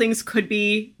most things could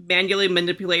be manually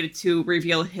manipulated to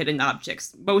reveal hidden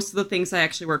objects. Most of the things I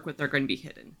actually work with are going to be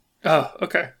hidden. Oh,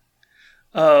 okay.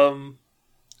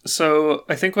 So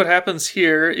I think what happens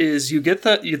here is you get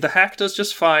the hack does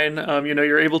just fine.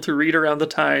 You're able to read around the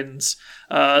tines.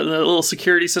 The little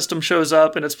security system shows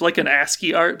up, and it's like an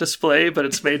ASCII art display, but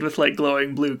it's made with like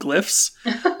glowing blue glyphs.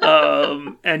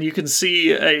 And you can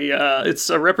see it's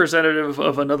a representative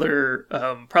of another,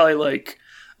 probably like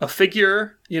a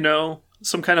figure,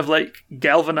 some kind of like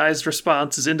galvanized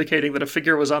response is indicating that a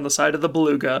figure was on the side of the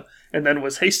beluga and then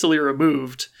was hastily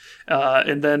removed.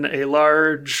 And then a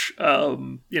large,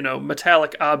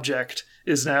 metallic object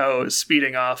is now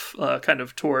speeding off kind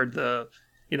of toward the,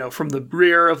 from the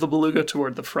rear of the beluga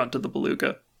toward the front of the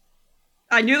beluga.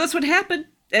 I knew this would happen.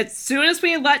 As soon as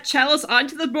we let Chalice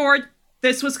onto the board,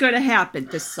 this was going to happen.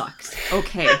 This sucks.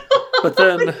 Okay. But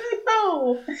then...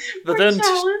 no! But then...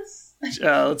 Chalice.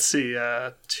 Let's see.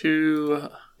 Two...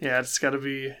 Yeah, it's got to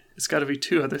be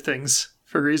two other things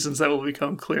for reasons that will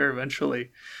become clear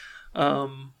eventually.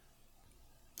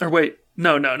 Or wait,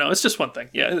 no, it's just one thing.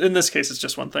 Yeah, in this case, it's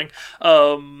just one thing.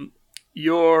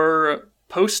 Your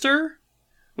poster,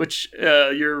 which,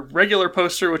 your regular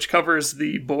poster, which covers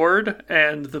the board,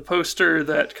 and the poster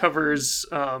that covers,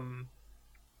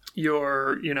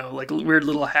 your, like weird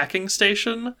little hacking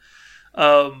station,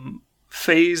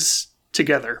 phase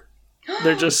together.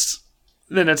 They're just,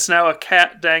 then it's now a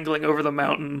cat dangling over the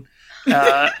mountain,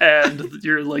 and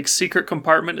your, like, secret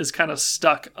compartment is kind of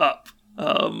stuck up.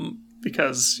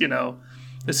 Because,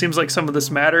 it seems like some of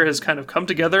this matter has kind of come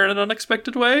together in an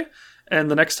unexpected way, and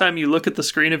the next time you look at the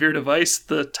screen of your device,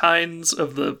 the tines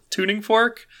of the tuning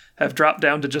fork have dropped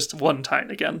down to just one tine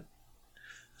again.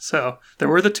 So, there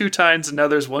were the two tines, and now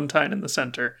there's one tine in the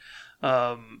center.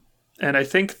 And I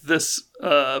think this,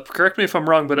 correct me if I'm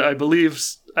wrong, but I believe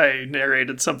I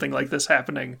narrated something like this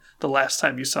happening the last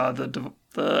time you saw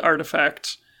the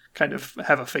artifact kind of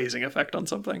have a phasing effect on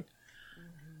something.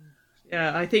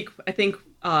 Yeah, I think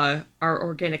our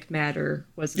organic matter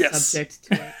was the subject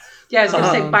to it. Yeah, I was going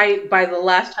to say, by the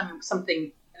last time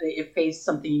it phased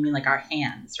something, you mean like our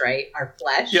hands, right? Our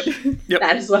flesh? Yep.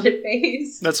 That is what it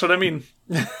phased? That's what I mean.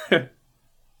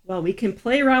 Well, we can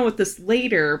play around with this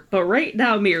later, but right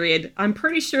now, Myriad, I'm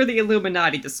pretty sure the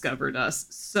Illuminati discovered us.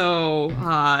 So,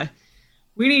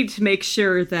 we need to make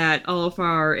sure that all of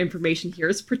our information here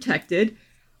is protected.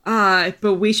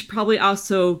 But we should probably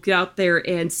also get out there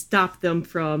and stop them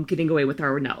from getting away with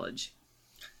our knowledge.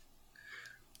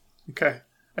 Okay.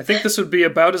 I think this would be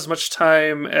about as much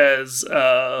time as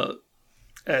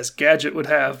Gadget would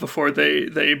have before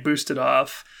they boosted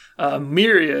off.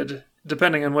 Myriad,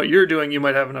 depending on what you're doing, you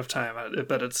might have enough time,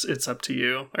 but it's up to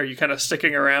you. Are you kind of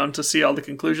sticking around to see all the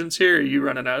conclusions here, or are you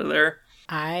running out of there?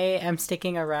 I am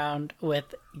sticking around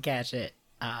with Gadget.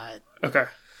 Okay.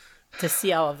 To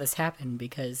see all of this happen,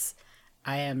 because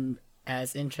I am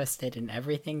as interested in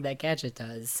everything that Gadget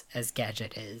does as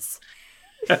Gadget is.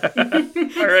 All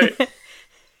right.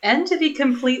 And to be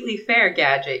completely fair,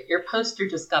 Gadget, your poster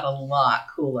just got a lot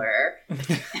cooler.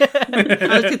 I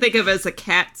like to think of it as a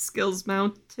cat skills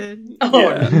mounted.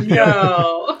 Oh,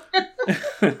 no.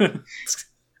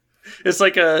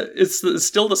 It's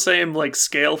still the same like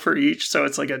scale for each, so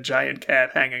it's like a giant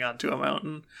cat hanging onto a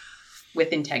mountain.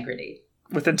 With integrity.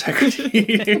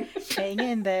 Hang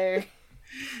in there.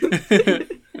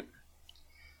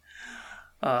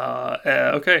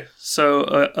 Okay,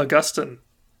 so Augustin,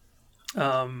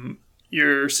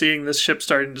 you're seeing this ship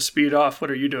starting to speed off. What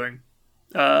are you doing?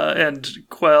 And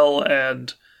Quell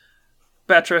and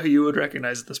Batra, who you would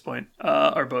recognize at this point,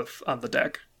 are both on the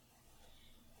deck.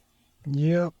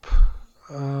 Yep.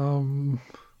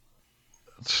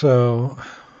 So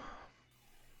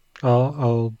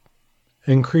I'll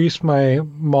increase my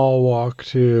mall walk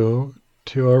to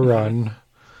a run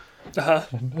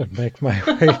and make my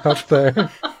way up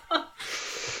there.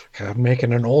 I'm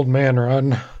making an old man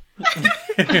run.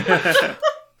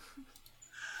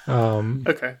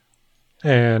 Okay.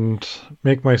 and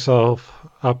make myself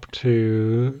up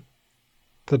to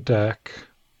the deck.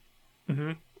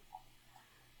 Mm-hmm.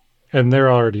 And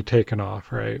they're already taken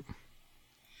off, right?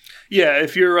 Yeah,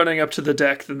 if you're running up to the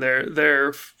deck, then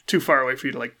they're too far away for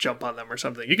you to like jump on them or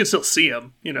something. You can still see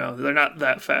them, they're not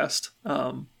that fast,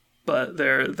 but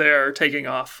they're taking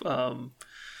off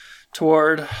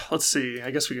toward. Let's see.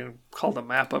 I guess we can call the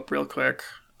map up real quick.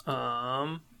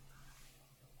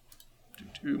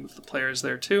 Move the players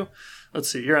there too. Let's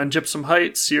see. You're on Gypsum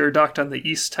Heights. You're docked on the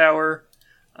East Tower.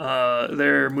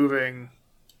 They're moving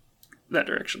that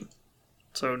direction,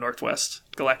 so northwest,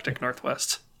 galactic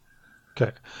northwest.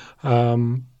 Okay.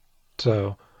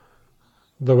 So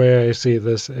the way I see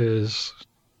this is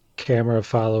camera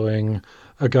following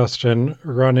Augustin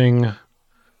running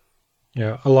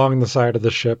along the side of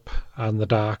the ship on the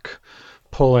dock,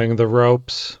 pulling the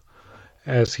ropes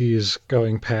as he's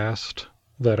going past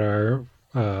that are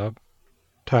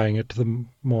tying it to the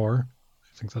moor.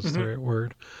 I think that's the right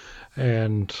word.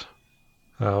 And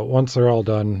once they're all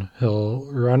done, he'll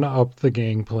run up the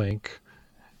gangplank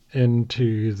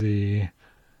into the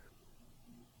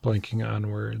blanking on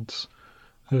words.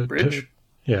 Bridge?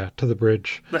 To the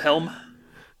bridge. The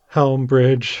Helm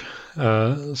bridge.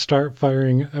 Start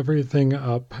firing everything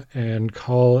up and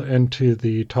call into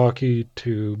the talkie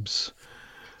tubes.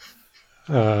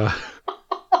 God,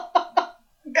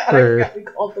 I forgot we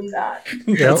called them that.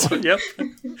 Yep.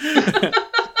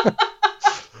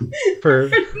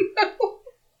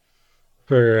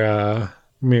 For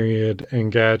Myriad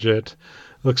and Gadget.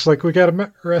 Looks like we got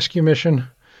a rescue mission.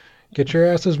 Get your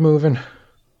asses moving.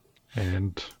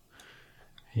 And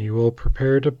he will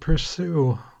prepare to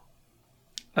pursue.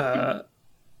 I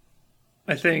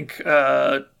think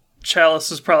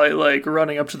Chalice is probably like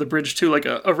running up to the bridge too, like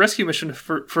a rescue mission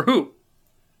for who?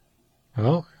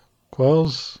 Well,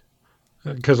 Quell's...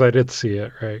 Because I did see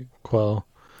it, right? Quell.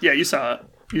 Yeah, you saw it.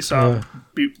 You saw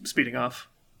him speeding off.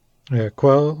 Yeah,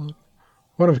 Quell...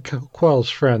 One of Quell's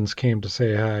friends came to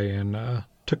say hi and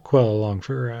took Quell along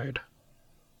for a ride.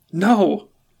 No!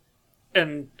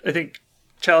 And I think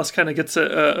Chalice kind of gets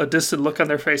a distant look on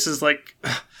their faces like,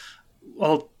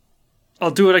 I'll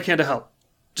do what I can to help.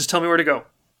 Just tell me where to go.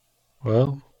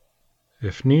 Well,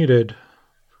 if needed...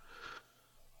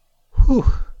 Whew,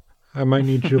 I might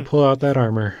need you to pull out that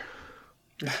armor.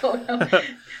 Oh, no.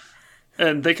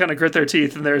 And they kind of grit their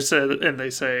teeth and they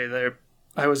say,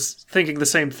 I was thinking the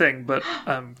same thing, but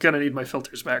I'm going to need my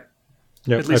filters back.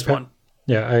 Yep, At least one.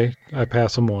 Yeah, I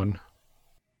pass them one.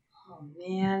 Oh,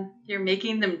 man. You're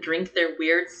making them drink their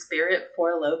weird spirit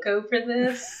Four Loko for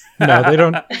this? No,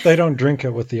 they don't drink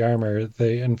it with the armor.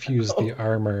 They infuse the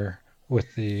armor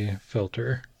with the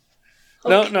filter.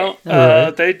 Okay. No.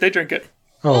 Right. They drink it.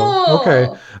 Oh, okay.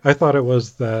 I thought it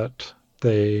was that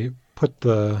they put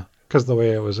because the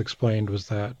way it was explained was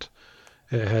that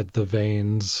it had the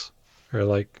veins or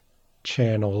like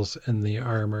channels in the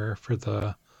armor for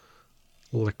the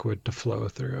liquid to flow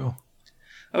through.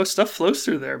 Oh, stuff flows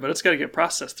through there, but it's got to get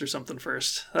processed through something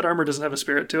first. That armor doesn't have a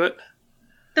spirit to it.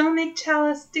 Don't make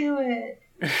Chalice do it.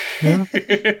 Yeah.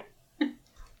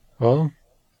 Well,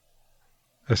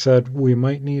 I said we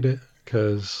might need it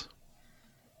because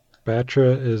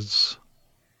Batra is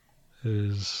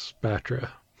Batra.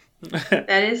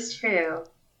 That is true.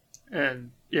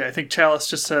 And yeah, I think Chalice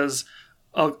just says,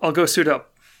 I'll go suit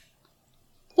up.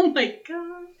 Oh my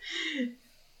god.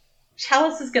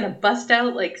 Chalice is gonna bust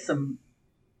out like some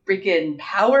freaking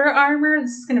power armor.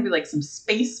 This is gonna be like some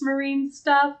space marine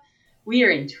stuff. We are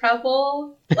in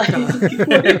trouble. Like,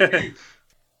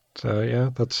 So yeah,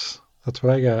 that's what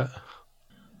I got.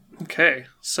 Okay,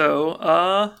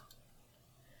 so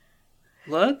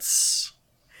let's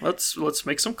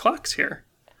make some clocks here.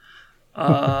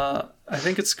 I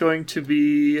think it's going to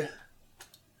be,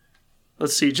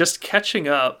 let's see, just catching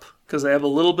up because I have a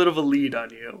little bit of a lead on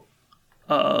you.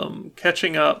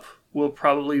 Catching up will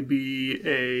probably be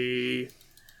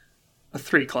a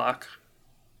 3 clock,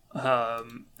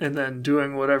 and then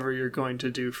doing whatever you're going to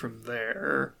do from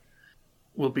there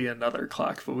will be another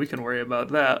clock. But we can worry about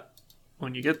that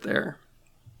when you get there.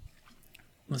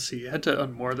 Let's see, you had to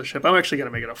unmoor the ship. I'm actually going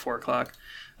to make it a 4 o'clock.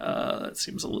 That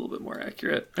seems a little bit more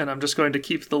accurate. And I'm just going to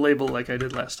keep the label like I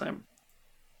did last time.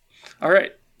 All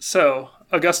right. So,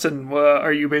 Augustin,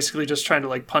 are you basically just trying to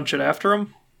like punch it after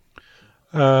him?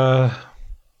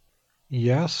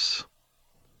 Yes.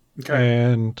 Okay.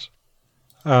 And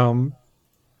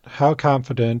how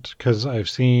confident, because I've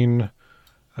seen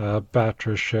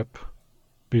Batra's ship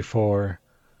before,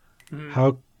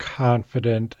 how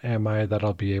confident am I that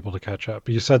I'll be able to catch up?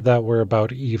 You said that we're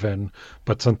about even,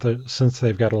 but since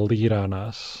they've got a lead on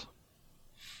us.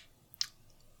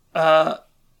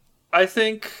 I I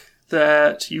think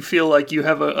that you feel like you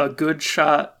have a good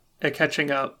shot at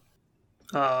catching up.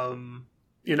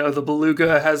 The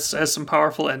Beluga has some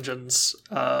powerful engines,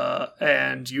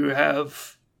 and you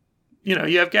have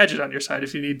Gadget on your side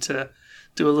if you need to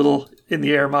do a little in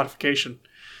the air modification.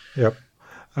 Yep.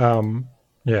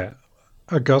 Yeah.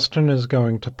 Augustin is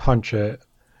going to punch it,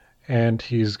 and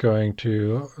he's going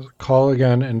to call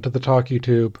again into the talkie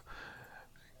tube.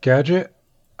 Gadget,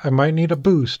 I might need a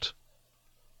boost,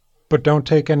 but don't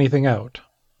take anything out.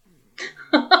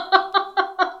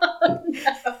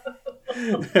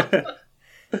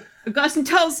 Augustin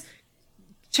tells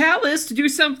Chalice to do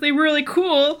something really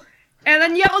cool, and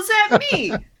then yells at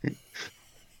me.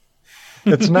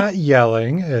 It's not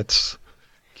yelling, it's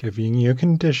giving you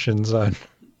conditions on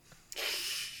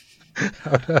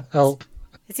how to help.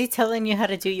 Is he telling you how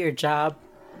to do your job?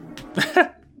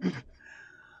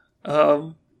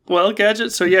 Well,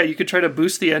 Gadget, so yeah, you could try to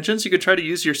boost the engines. You could try to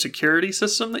use your security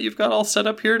system that you've got all set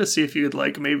up here to see if you'd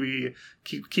like maybe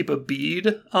keep a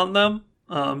bead on them,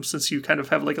 since you kind of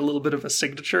have like a little bit of a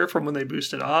signature from when they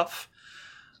boosted off.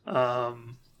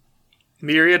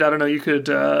 Myriad, I don't know, you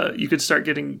could start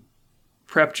getting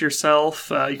prepped yourself.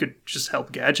 You could just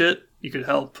help Gadget. You could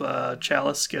help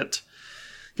Chalice get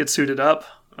suited up.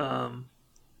 You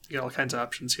got all kinds of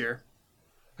options here.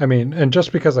 I mean, and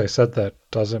just because I said that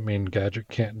doesn't mean Gadget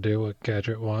can't do what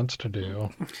Gadget wants to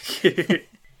do.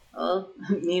 Well,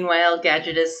 meanwhile,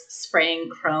 Gadget is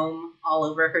spraying chrome all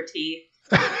over her teeth,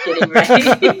 getting ready.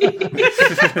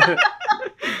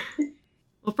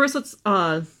 Well, first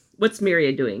what's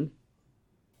Myriad doing?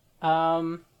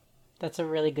 That's a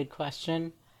really good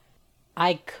question.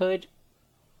 I could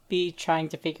be trying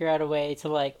to figure out a way to,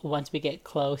 like, once we get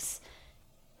close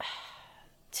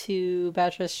to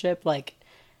Batra's ship, like,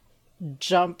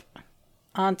 jump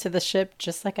onto the ship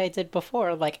just like I did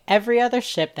before. Like every other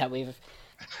ship that we've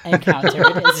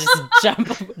encountered is just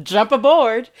jump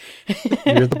aboard.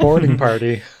 You're the boarding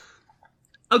party.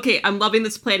 Okay, I'm loving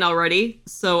this plan already.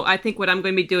 So I think what I'm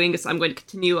going to be doing is I'm going to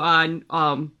continue on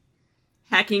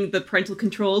hacking the parental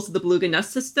controls of the Beluga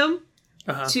Nest system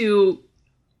to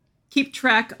keep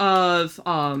track of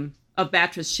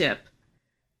Batra's ship.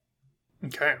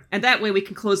 Okay. And that way we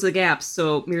can close the gaps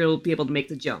so Muriel will be able to make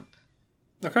the jump.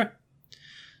 Okay.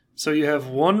 So you have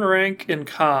 1 rank in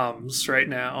comms right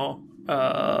now.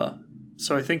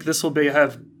 So I think this will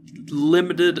have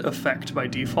limited effect by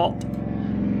default.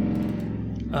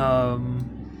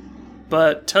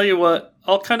 But tell you what,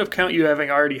 I'll kind of count you having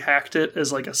already hacked it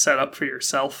as like a setup for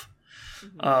yourself.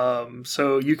 Mm-hmm.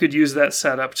 So you could use that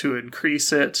setup to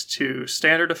increase it to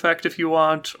standard effect if you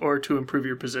want, or to improve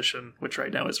your position, which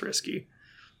right now is risky.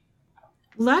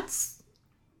 Let's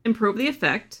improve the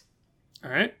effect. All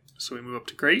right, so we move up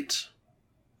to great.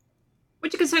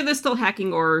 Would you consider this still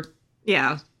hacking, or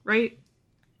yeah, right?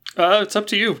 It's up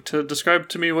to you to describe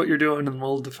to me what you're doing, and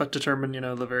we'll determine,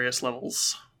 the various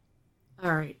levels.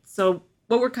 All right. So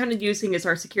what we're kind of using is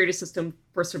our security system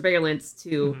for surveillance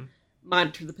to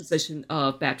monitor the position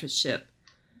of Batra's ship.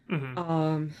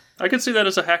 Mm-hmm. I could see that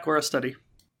as a hack or a study.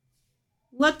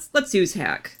 Let's use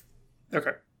hack.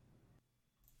 Okay.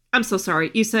 I'm so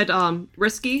sorry. You said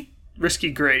risky?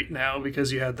 Risky great now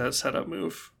because you had that setup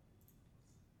move.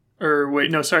 Or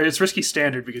wait, no, sorry, it's risky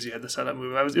standard because you had the setup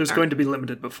move. It was going to be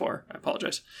limited before. I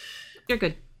apologize. You're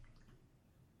good.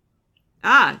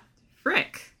 Ah,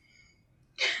 frick.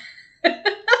 All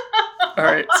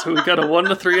right, so we got a 1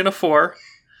 to 3 and a 4.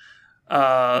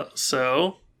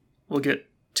 So we'll get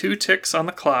 2 ticks on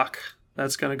the clock.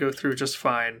 That's going to go through just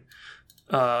fine.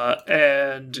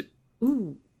 And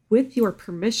ooh, with your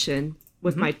permission,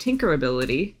 with my tinker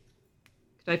ability,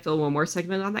 could I fill one more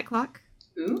segment on that clock?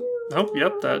 Ooh. Oh,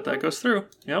 yep, that goes through.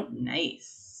 Yep.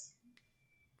 Nice.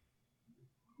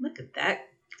 Look at that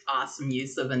awesome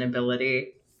use of an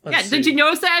ability. Let's Did you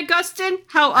notice that, Augustin?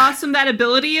 How awesome that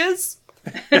ability is?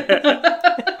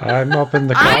 I'm up in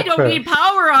the cockpit. I don't need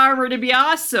power armor to be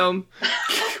awesome.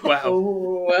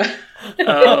 Wow.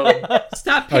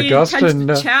 Stop paying attention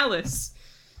to Chalice.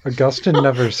 Augustin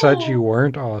never said you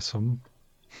weren't awesome.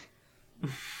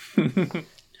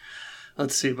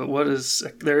 Let's see, but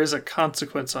there is a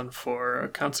consequence on 4, a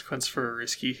consequence for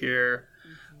risky here.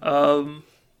 I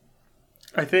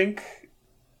think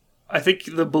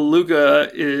the Beluga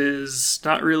is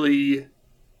not really,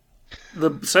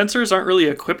 the sensors aren't really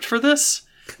equipped for this,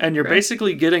 and you're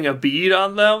basically getting a bead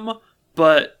on them,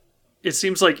 but it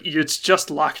seems like it's just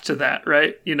locked to that,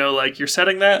 right? Like you're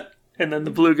setting that, and then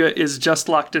the Beluga is just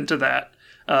locked into that.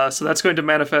 So that's going to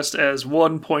manifest as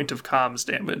 1 point of comms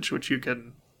damage, which you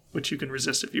can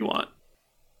resist if you want.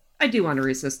 I do want to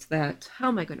resist that. How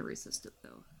am I going to resist it,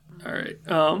 though? All right.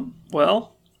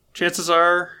 Well, chances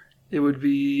are it would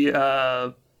be,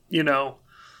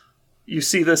 you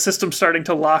see the system starting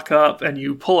to lock up and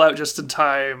you pull out just in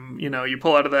time, you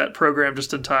pull out of that program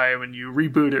just in time and you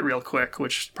reboot it real quick,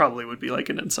 which probably would be like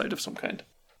an insight of some kind.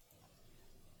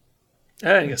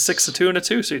 Yeah, you get 6, a 2, and a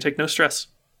 2, so you take no stress.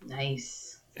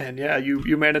 Nice. And yeah,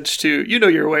 you manage to,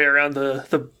 your way around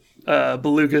the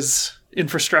Beluga's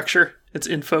infrastructure, its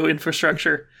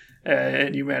infrastructure,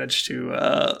 and you manage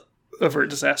to avert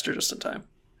disaster just in time.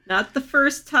 Not the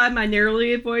first time I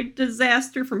narrowly avoided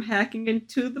disaster from hacking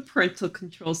into the parental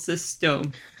control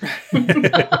system.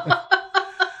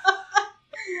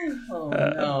 Oh,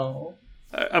 no.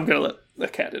 I'm going to let the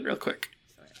cat in real quick.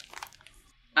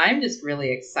 I'm just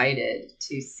really excited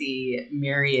to see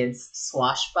Myriad's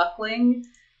swashbuckling,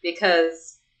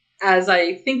 because as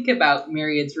I think about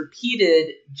Myriad's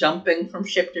repeated jumping from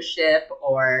ship to ship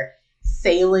or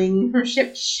sailing from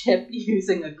ship to ship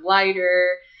using a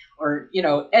glider, or,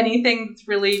 anything that's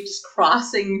really just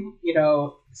crossing,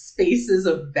 spaces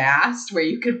of vast where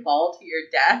you could fall to your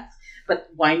death, but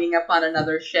winding up on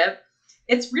another ship.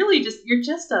 It's really just, you're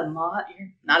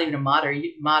not even a modern,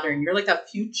 you're like a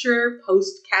future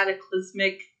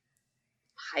post-cataclysmic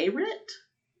pirate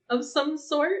of some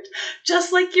sort,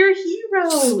 just like your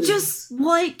heroes. Just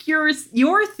like your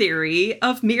theory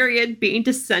of Myriad being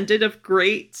descended of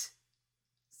great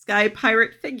sky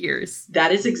pirate figures.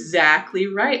 That is exactly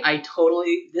right.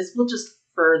 This will just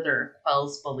further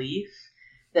Quell's belief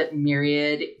that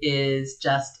Myriad is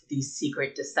just the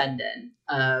secret descendant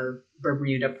of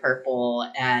Bermuda Purple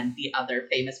and the other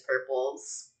famous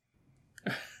purples.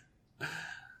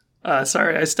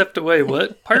 Sorry, I stepped away.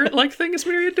 What pirate-like thing is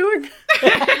Myriad doing?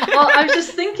 Well, I was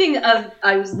just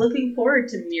I was looking forward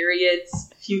to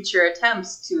Myriad's future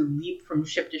attempts to leap from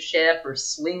ship to ship or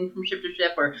swing from ship to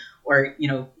ship or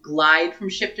glide from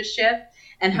ship to ship,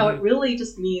 and how it really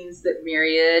just means that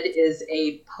Myriad is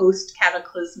a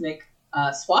post-cataclysmic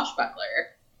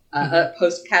swashbuckler, a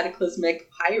post-cataclysmic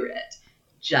pirate,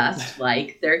 just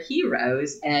like their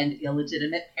heroes and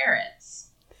illegitimate parents.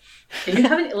 Can you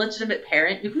have an illegitimate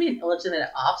parent? You can be an illegitimate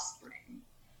offspring.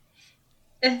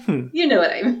 You know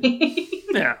what I mean.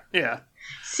 Yeah.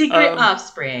 Secret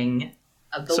offspring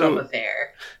of the love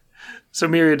affair. So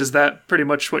Myriad, is that pretty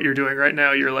much what you're doing right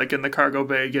now? You're like in the cargo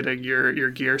bay getting your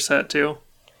gear set too?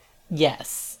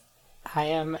 Yes. I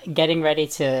am getting ready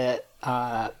to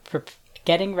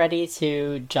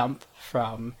jump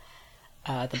from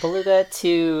the Beluga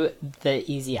to the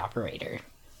Easy Operator.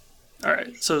 All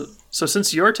right. So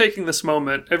since you're taking this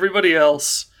moment, everybody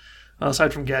else,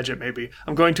 aside from Gadget maybe,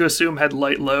 I'm going to assume had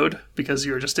light load because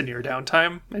you were just in your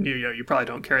downtime, and you probably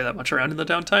don't carry that much around in the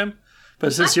downtime.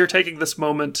 But since you're taking this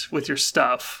moment with your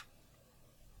stuff,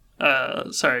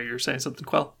 sorry, you're saying something,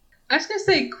 Quell? I was going to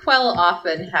say Quell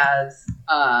often has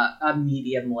a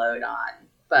medium load on,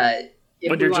 but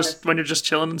when you're just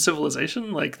chilling in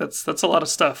civilization, like that's a lot of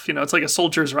stuff. It's like a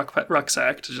soldier's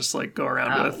rucksack to just like go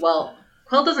around with. Well,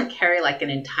 Quell doesn't carry like an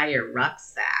entire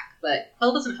rucksack, but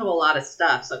Quell doesn't have a lot of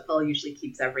stuff, so Quell usually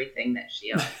keeps everything that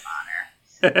she owns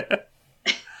on her.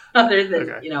 Other than,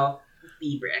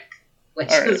 B-Brick, which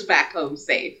goes back home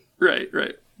safe. Right.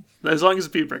 As long as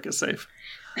B-Brick is safe.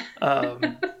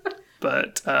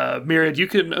 But Myriad, you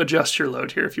can adjust your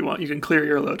load here if you want. You can clear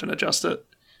your load and adjust it.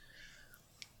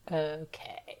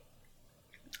 Okay.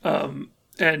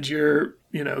 And you're,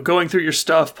 going through your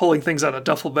stuff, pulling things out of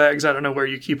duffel bags. I don't know where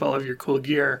you keep all of your cool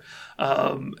gear.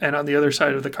 And on the other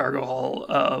side of the cargo hall,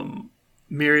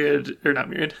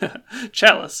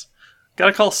 Chalice.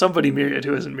 Gotta call somebody Myriad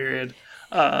who isn't Myriad.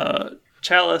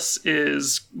 Chalice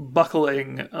is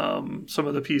buckling some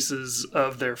of the pieces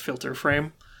of their filter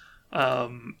frame.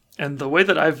 And the way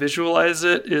that I visualize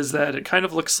it is that it kind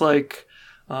of looks like,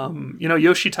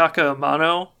 Yoshitaka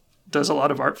Amano does a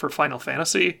lot of art for Final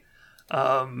Fantasy.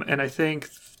 And I think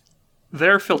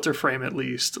their filter frame, at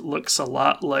least, looks a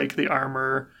lot like the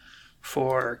armor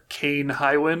for Kain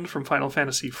Highwind from Final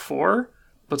Fantasy IV,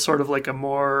 but sort of like a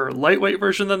more lightweight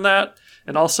version than that.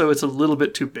 And also, it's a little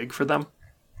bit too big for them.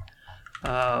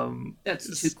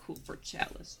 That's too cool for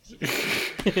Chalice.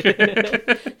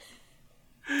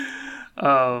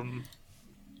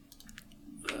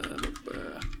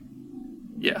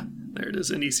 Yeah, there it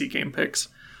is in EC Game Picks.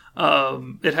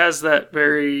 It has that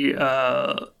very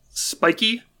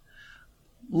spiky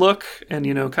look and,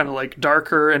 kind of like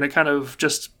darker, and it kind of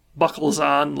just buckles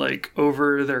on like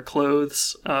over their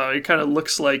clothes. It kind of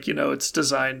looks like, it's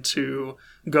designed to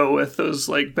go with those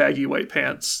like baggy white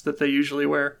pants that they usually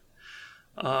wear.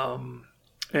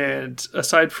 And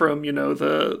aside from,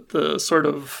 the sort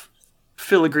of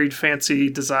filigreed fancy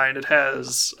design, it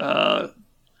has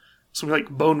some like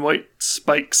bone white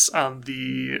spikes on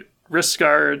the wrist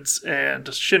guards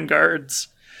and shin guards,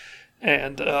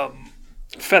 and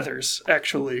feathers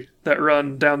actually that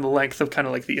run down the length of kind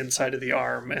of like the inside of the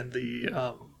arm and the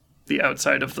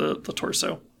outside of the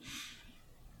torso.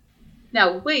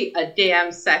 Now wait a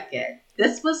damn second.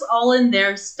 This was all in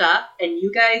their stuff, and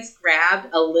you guys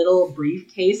grabbed a little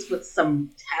briefcase with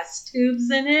some test tubes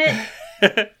in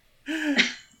it?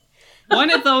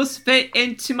 One of those fit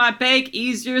into my bag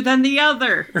easier than the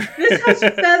other. This has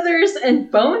feathers and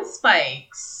bone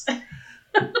spikes.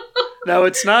 Now,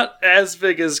 it's not as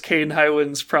big as Kane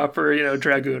Highwind's proper,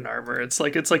 dragoon armor. It's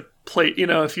like plate.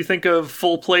 If you think of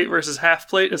full plate versus half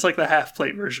plate, it's like the half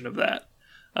plate version of that.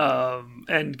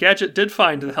 And Gadget did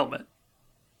find the helmet.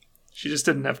 She just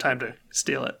didn't have time to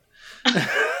steal it.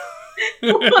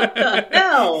 What the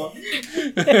hell?